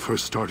when I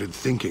first started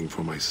thinking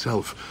for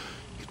myself.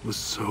 It was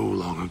so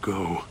long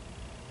ago.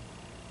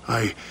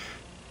 I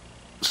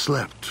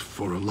slept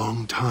for a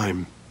long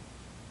time.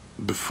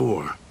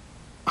 Before,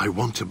 I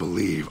want to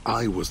believe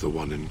I was the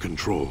one in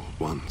control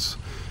once.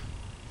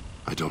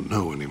 I don't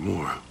know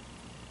anymore.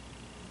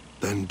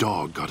 Then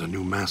Dog got a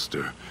new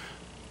master,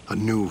 a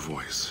new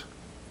voice.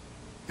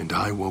 And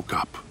I woke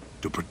up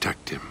to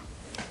protect him.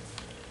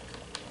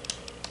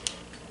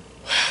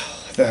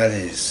 That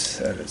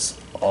is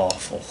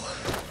awful.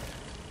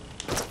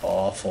 It's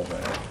awful,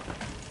 man.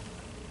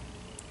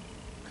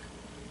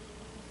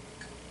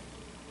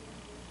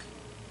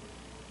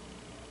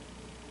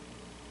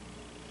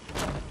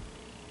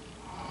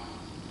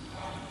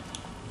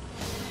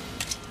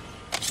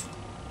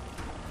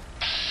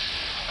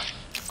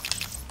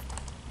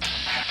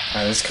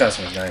 This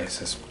customer's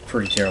nice. It's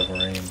pretty terrible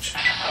range.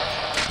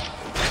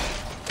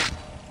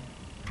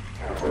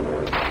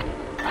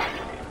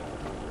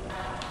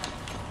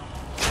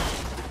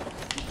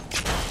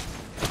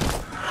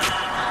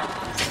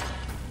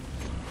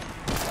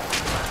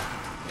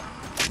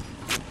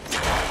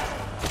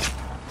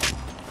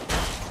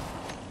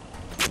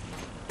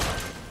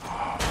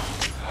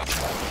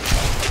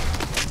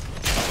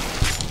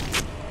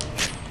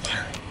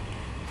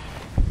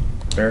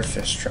 Bear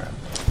fish trap.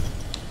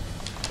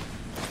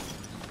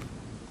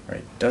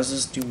 Alright, does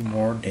this do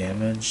more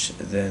damage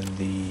than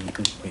the...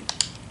 Ooh,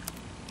 wait.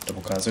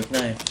 Double cosmic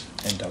knife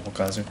and double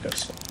cosmic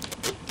pistol.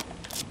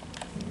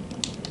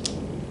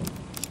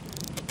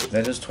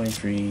 That does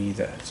 23,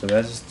 that. So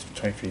that is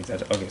 23,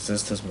 that. Okay, so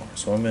this does more.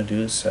 So what I'm going to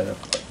do is set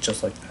up like,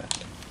 just like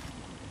that.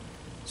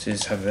 So you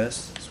just have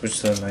this, switch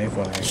to the knife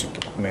when I actually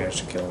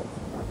manage to kill him.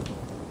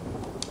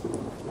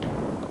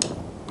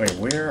 Wait,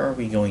 where are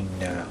we going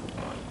now?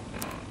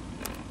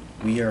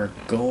 We are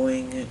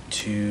going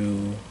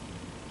to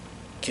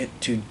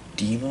get to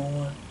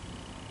Dino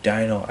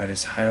at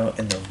his hideout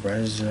in the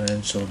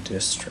residential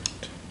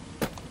district.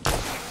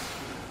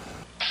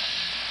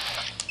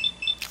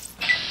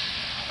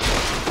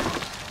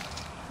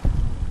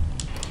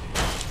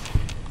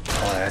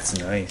 Oh, that's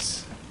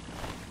nice.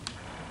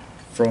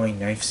 Throwing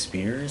knife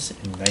spears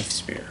and knife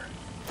spear.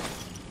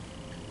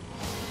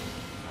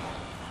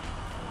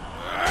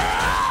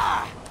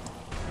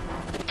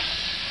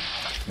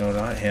 No,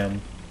 not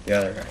him. The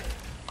other guy.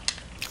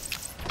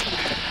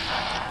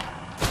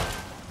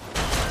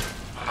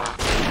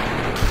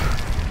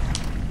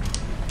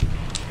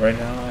 Right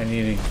now, I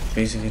need to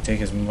basically take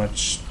as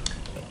much...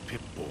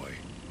 Pip-Boy,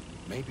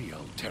 maybe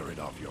I'll tear it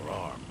off your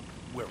arm,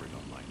 wear it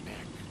on my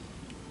neck.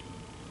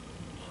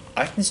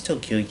 I can still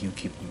kill you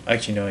people.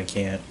 Actually, no, I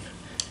can't.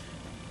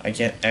 I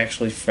can't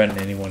actually threaten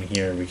anyone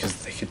here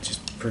because they could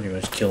just pretty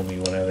much kill me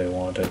whenever they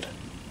wanted.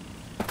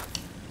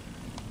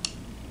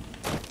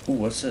 Ooh,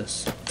 what's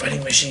this?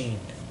 Fighting machine!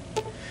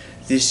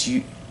 This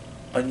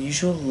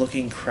unusual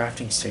looking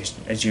crafting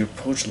station. As you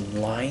approach,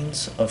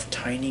 lines of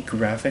tiny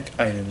graphic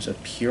items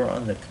appear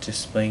on the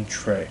displaying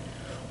tray.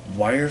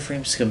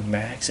 Wireframe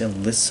schematics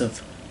and lists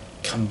of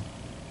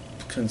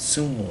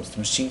consumables the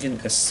machine can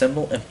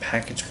assemble and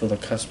package for the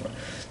customer.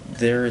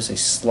 There is a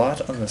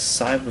slot on the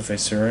side with a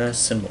Serena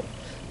symbol.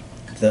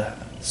 The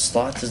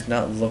slot does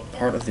not look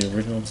part of the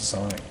original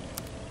design.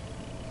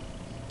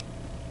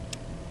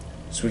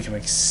 So we can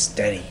make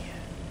steady.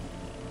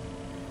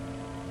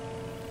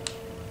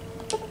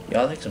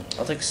 Yeah,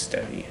 I'll take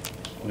steady.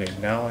 Okay,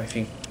 now I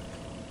think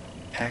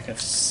pack of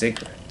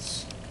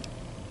cigarettes.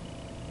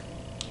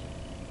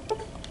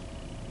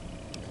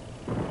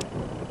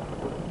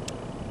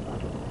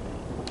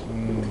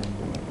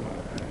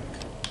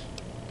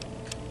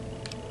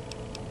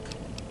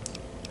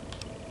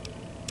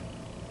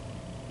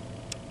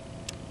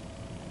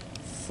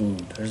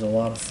 Food. There's a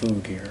lot of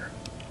food here.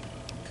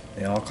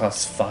 They all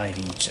cost 5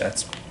 each.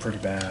 That's pretty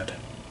bad.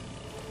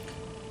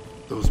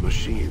 Those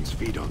machines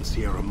feed on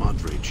Sierra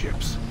Madre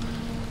chips.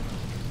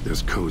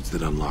 There's codes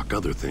that unlock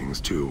other things,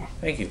 too.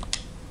 Thank you.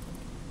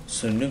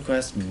 So, New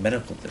Quest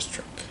Medical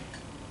District.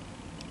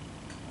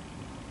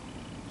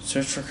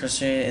 Search for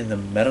custody in the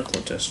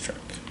Medical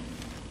District.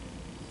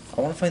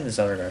 I want to find this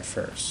other guy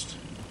first.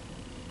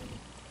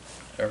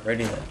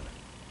 Alrighty then.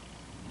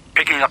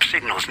 Picking up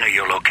signals near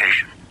your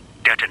location.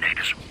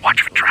 Detonators.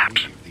 Watch for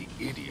traps. The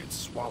idiot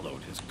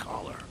swallowed his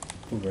collar.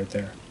 Ooh, right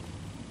there.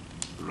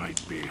 Right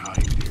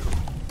behind you.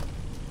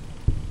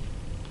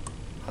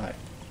 Hi.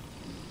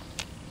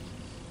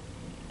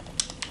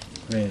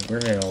 Man, we're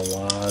gonna get a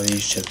lot of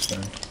these chips,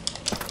 man.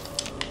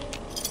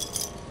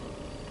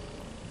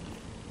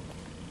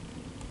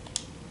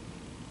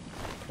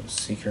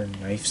 Seeker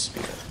knife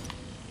spear.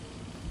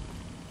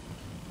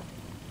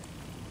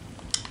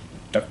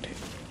 Duct tape.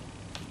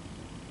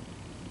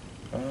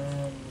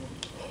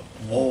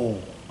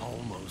 Whoa.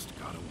 Almost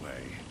got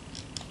away.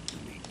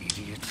 And the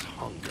idiot's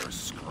hunger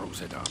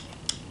screws it up.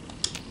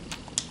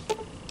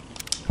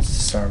 Let's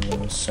disarm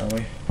those, shall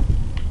we?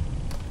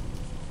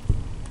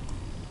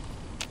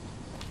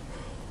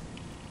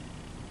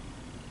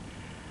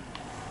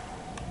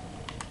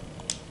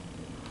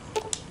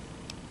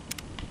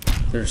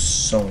 There's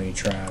so many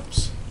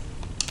traps.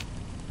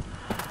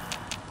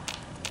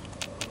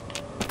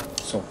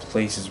 So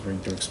places ready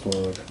to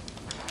explode.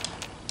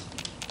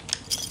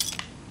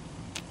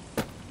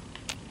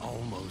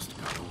 Almost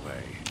got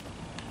away.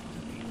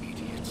 And the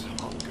idiot's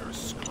hunger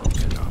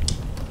screws it up.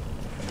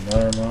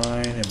 Another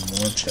mine and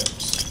more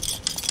chips.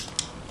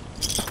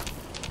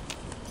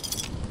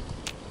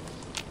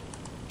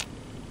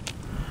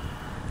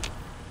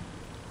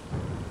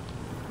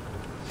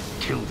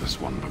 Kill this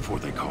one before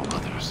they call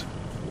others.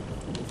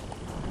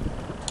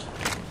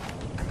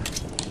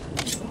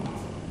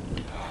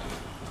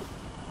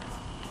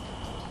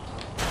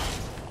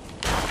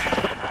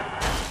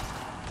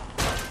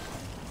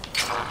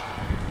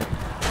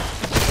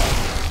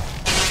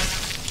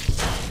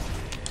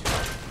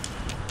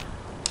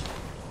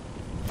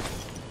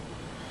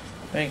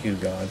 Thank you,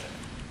 God.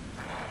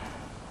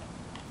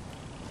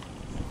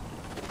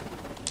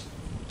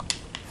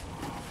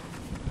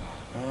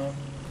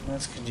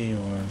 Let's continue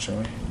on, shall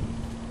we?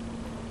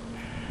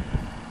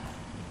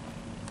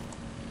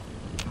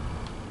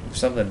 There's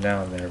something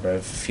down there, but I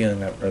have a feeling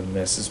that red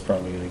mist is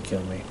probably gonna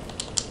kill me.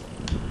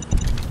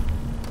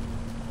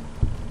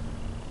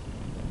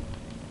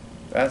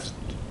 That's...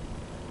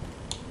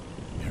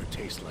 Air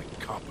tastes like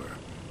copper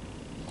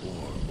or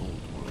old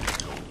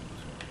world gold.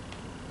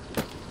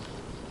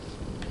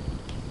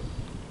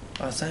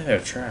 Oh, it's not even a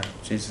trap.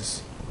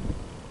 Jesus.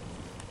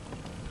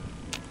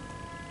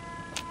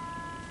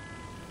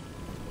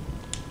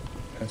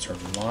 That's our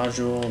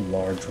module,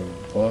 large room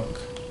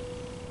book.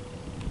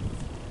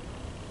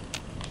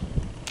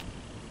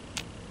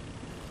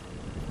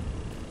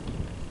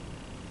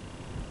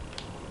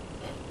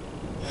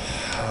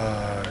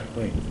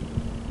 Wait.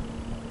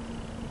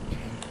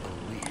 Can't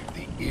believe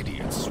the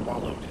idiot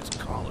swallowed his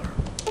collar.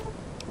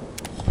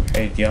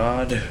 Hey,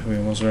 Yod, we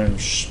almost ran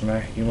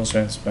smack. You almost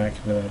ran smack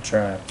into that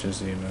trap, just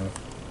so you know.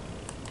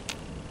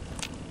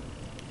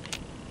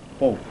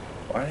 Whoa!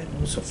 Why did it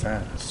move so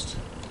fast?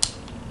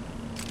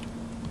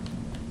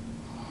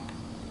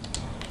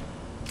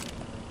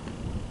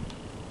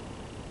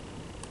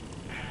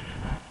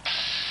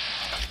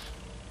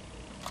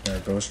 Our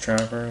ghost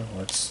trapper.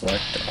 Let's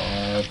select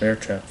our bear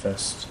trap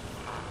vest.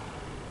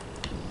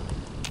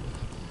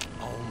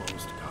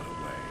 Almost got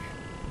away.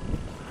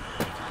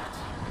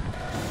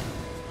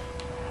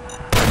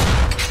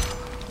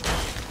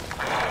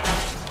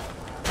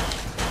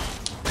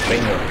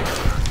 Bingo.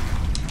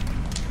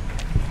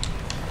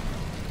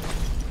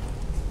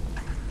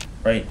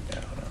 Right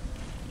now.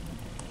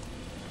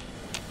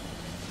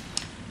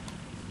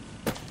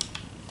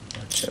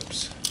 More chips.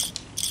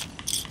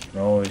 Can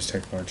always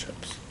take more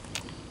chips.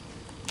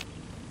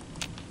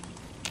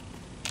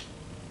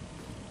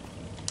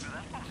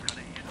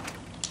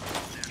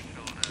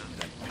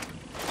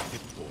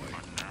 Hit boy.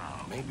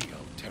 Maybe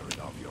I'll tear it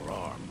off your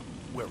arm.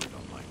 Wear it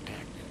on my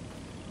neck.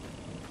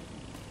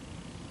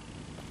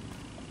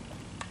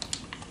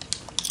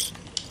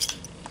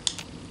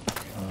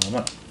 Come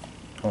on.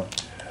 Come on.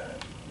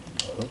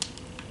 Oh.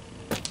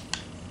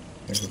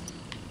 There we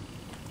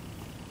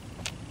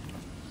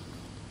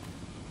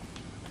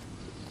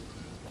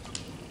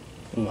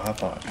go. Ooh, hot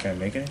pot. Can I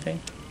make anything?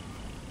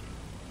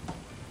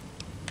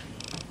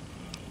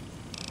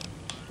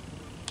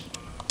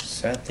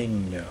 Sadly,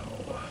 no.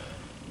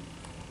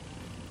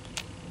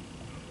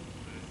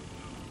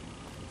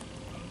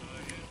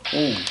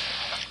 Ooh.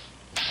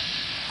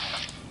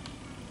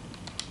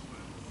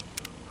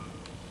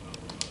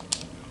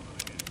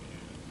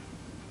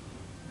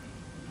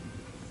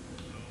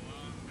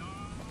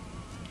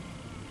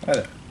 Hi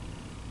there.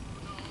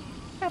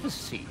 Have a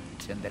seat,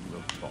 and then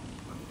we'll talk.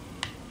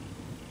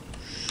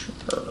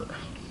 Sure.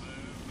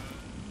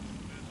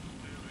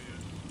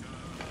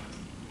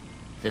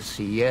 The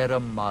Sierra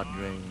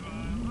Madre.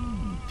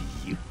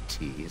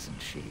 Beauty,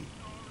 isn't she?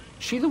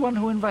 She the one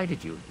who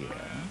invited you here?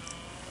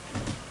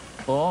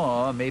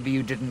 Or maybe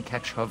you didn't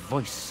catch her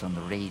voice on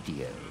the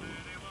radio.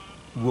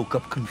 Woke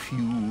up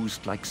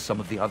confused like some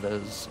of the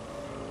others.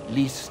 At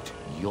least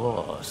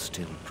you're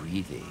still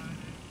breathing.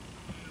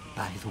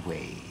 By the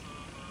way,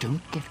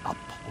 don't get up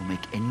or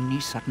make any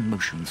sudden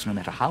motions, no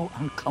matter how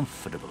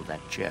uncomfortable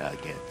that chair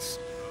gets.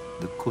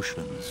 The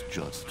cushion's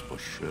just for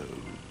show.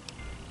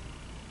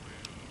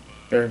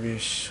 Better be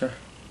sure.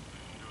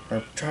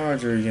 Our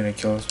charge, or are you gonna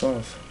kill us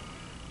both?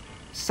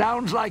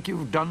 Sounds like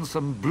you've done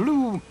some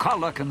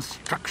blue-collar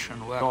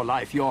construction work all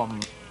life. Your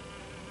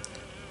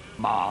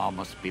ma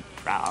must be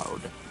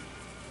proud.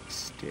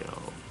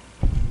 Still,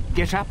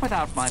 get up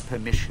without my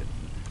permission.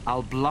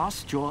 I'll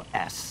blast your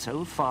ass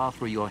so far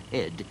through your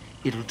head,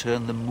 it'll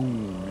turn the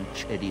moon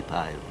cherry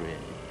pie red.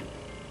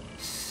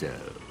 So,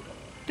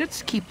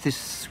 let's keep this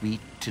sweet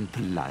and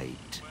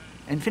polite,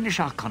 and finish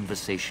our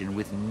conversation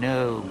with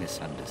no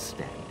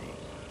misunderstandings.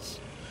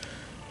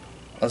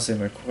 I'll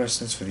save my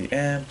questions for the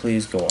end.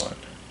 Please go on.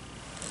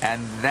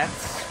 And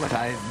that's what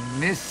I've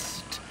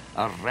missed,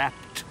 a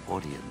rapt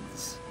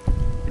audience.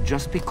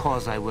 Just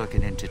because I work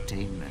in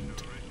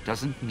entertainment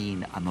doesn't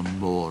mean I'm a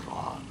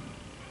moron.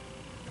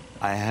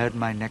 I heard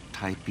my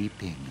necktie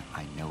beeping.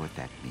 I know what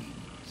that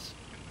means.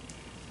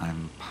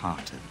 I'm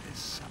part of this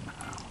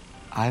somehow.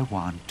 I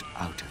want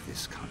out of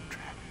this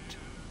contract.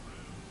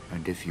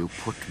 And if you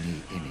put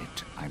me in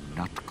it, I'm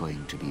not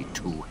going to be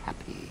too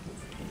happy.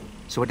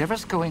 So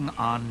whatever's going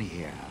on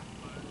here,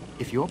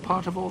 if you're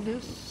part of all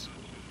this,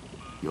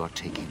 you're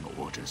taking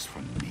orders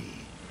from me.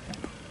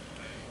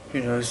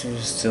 Your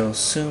negotiation still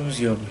assumes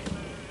you'll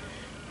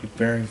be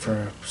bearing for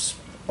a...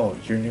 Oh,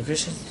 your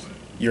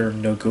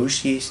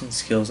negotiation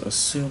skills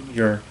assume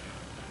you're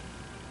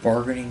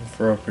bargaining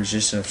for a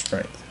position of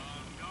strength.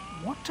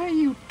 What are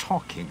you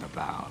talking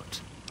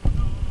about?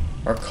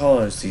 Our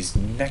collars, these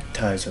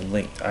neckties are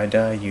linked. I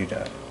die, you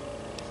die.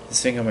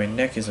 This thing on my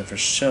neck isn't for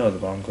show. The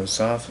bomb goes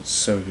off,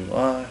 so do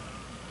I.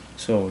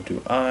 So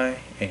do I,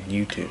 and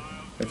you too.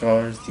 The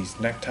collars, these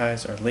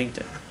neckties are linked.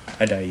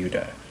 I die, you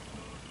die.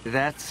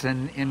 That's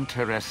an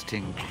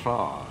interesting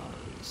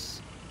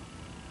clause.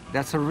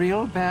 That's a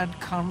real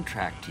bad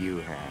contract you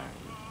have.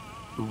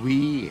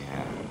 We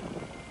have.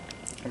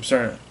 I'm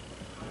sorry.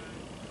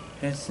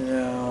 It's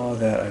now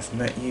that I've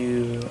met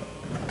you.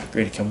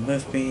 Agree to come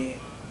with me.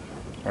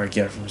 Or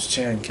get it from his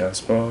chair and kill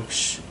us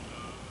both.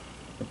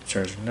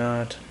 Charge or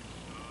not.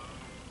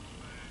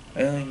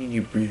 I only need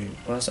you breathing.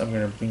 Plus, I'm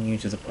gonna bring you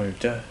to the point of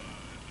death.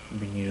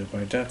 Bring you to the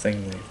point of death,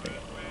 then leave me.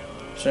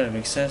 Starting to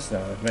make sense now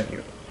that I've met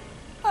you.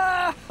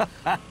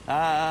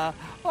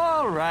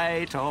 All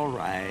right.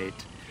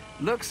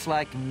 Looks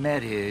like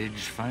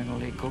marriage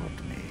finally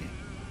got me.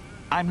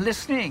 I'm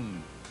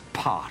listening,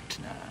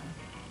 partner.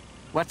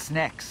 What's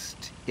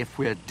next, if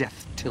we're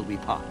death till we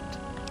part?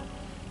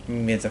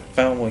 Meet the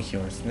fountain will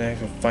heal us next.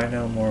 We'll find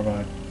out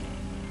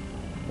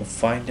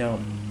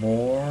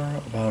more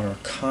about our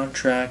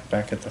contract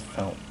back at the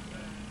fountain.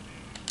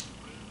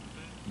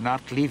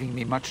 Not leaving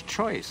me much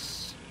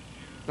choice.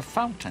 The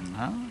fountain,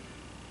 huh?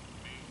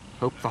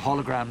 Hope the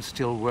hologram's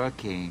still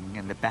working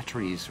and the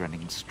battery's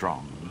running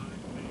strong.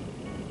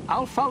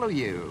 I'll follow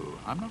you.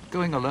 I'm not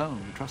going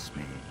alone, trust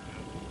me.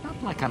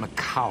 Not like I'm a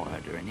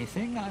coward or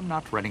anything. I'm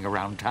not running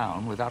around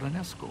town without an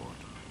escort.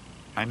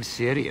 I'm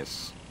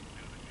serious.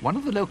 One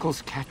of the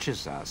locals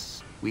catches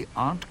us, we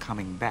aren't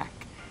coming back.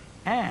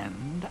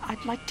 And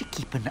I'd like to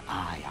keep an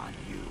eye on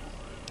you.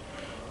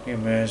 You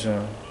may as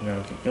well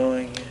keep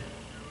going.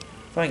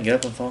 Fine, get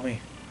up and follow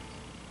me.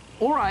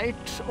 All right.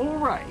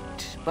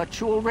 But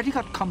you already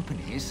got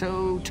company,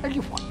 so tell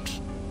you what.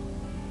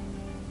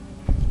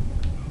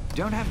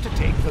 Don't have to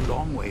take the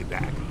long way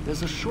back.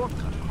 There's a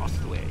shortcut across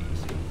the way, you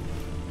see.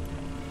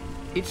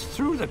 It's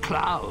through the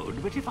cloud,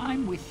 but if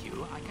I'm with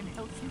you, I can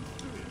help you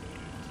through it.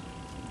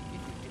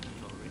 If you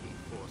didn't already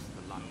force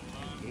the lock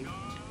to the gate.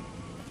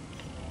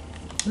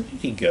 Where did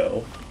he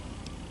go?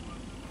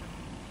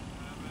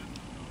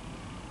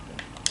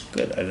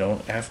 Good, I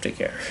don't have to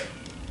care.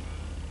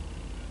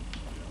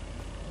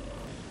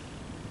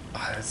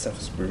 Ah, that stuff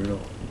is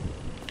brutal.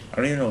 I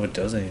don't even know if it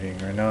does anything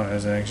right now. It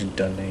hasn't actually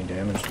done any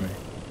damage to me.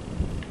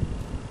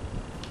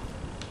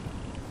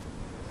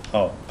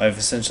 Oh, I've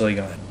essentially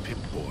gone.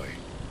 Pip-Boy,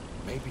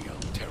 maybe I'll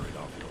tear it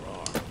off your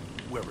arm.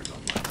 Wear it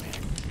on my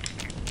neck.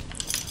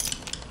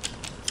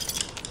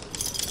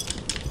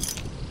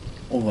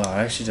 Oh wow,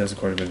 it actually does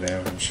quite a bit of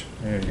damage.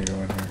 There you go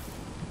in here.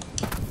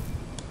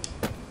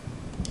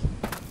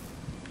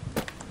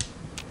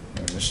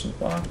 Mission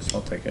box,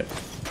 I'll take it.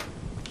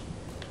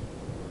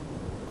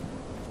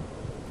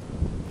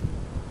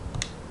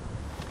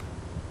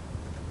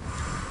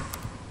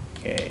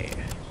 Okay.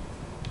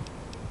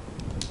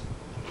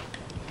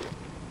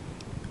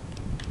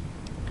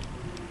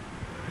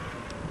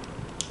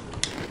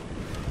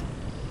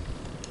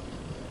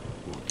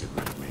 Won't get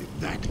rid of me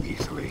that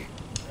easily.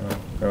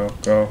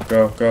 Go.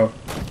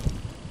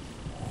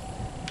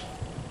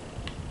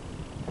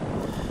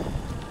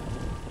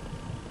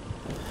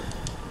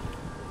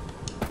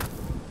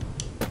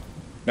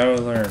 Now we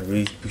learn.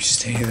 We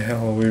stay the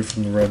hell away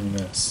from the red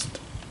mist.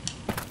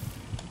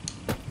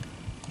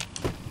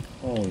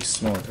 Holy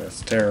smoke,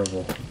 that's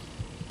terrible.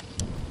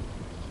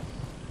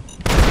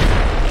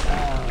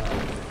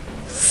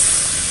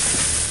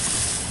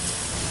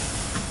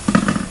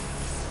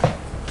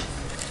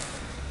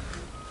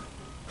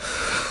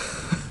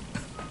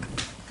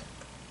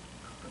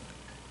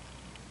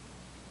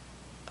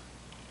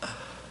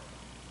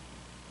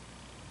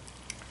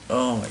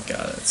 Oh my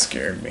god, that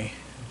scared me.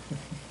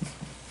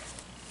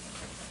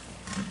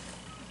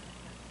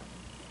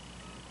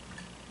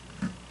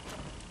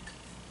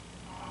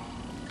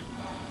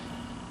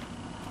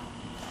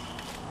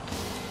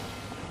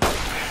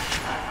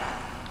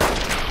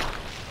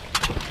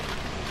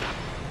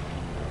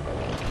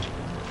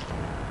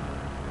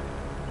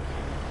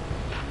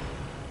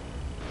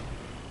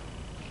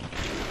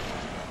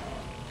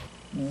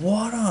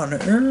 What on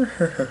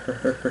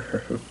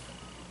earth?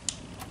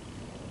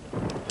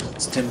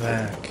 Let's dim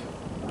back.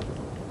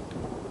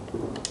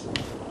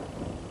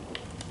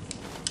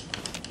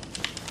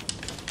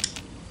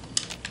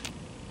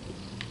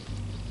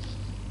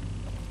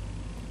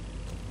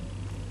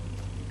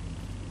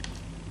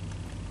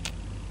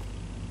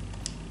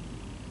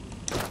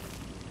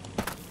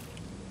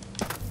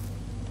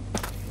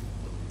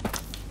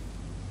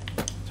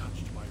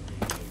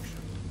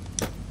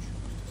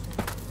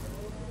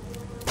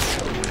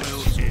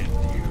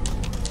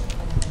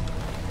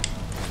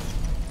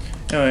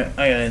 Anyway,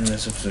 I gotta end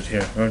this episode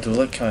here. Remember to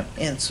like, comment,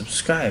 and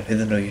subscribe. Hit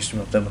the notification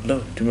bell down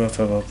below to know if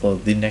I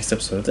upload the next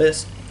episode of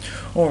this,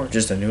 or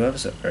just a new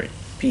episode. Alright,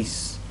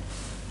 peace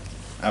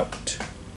out.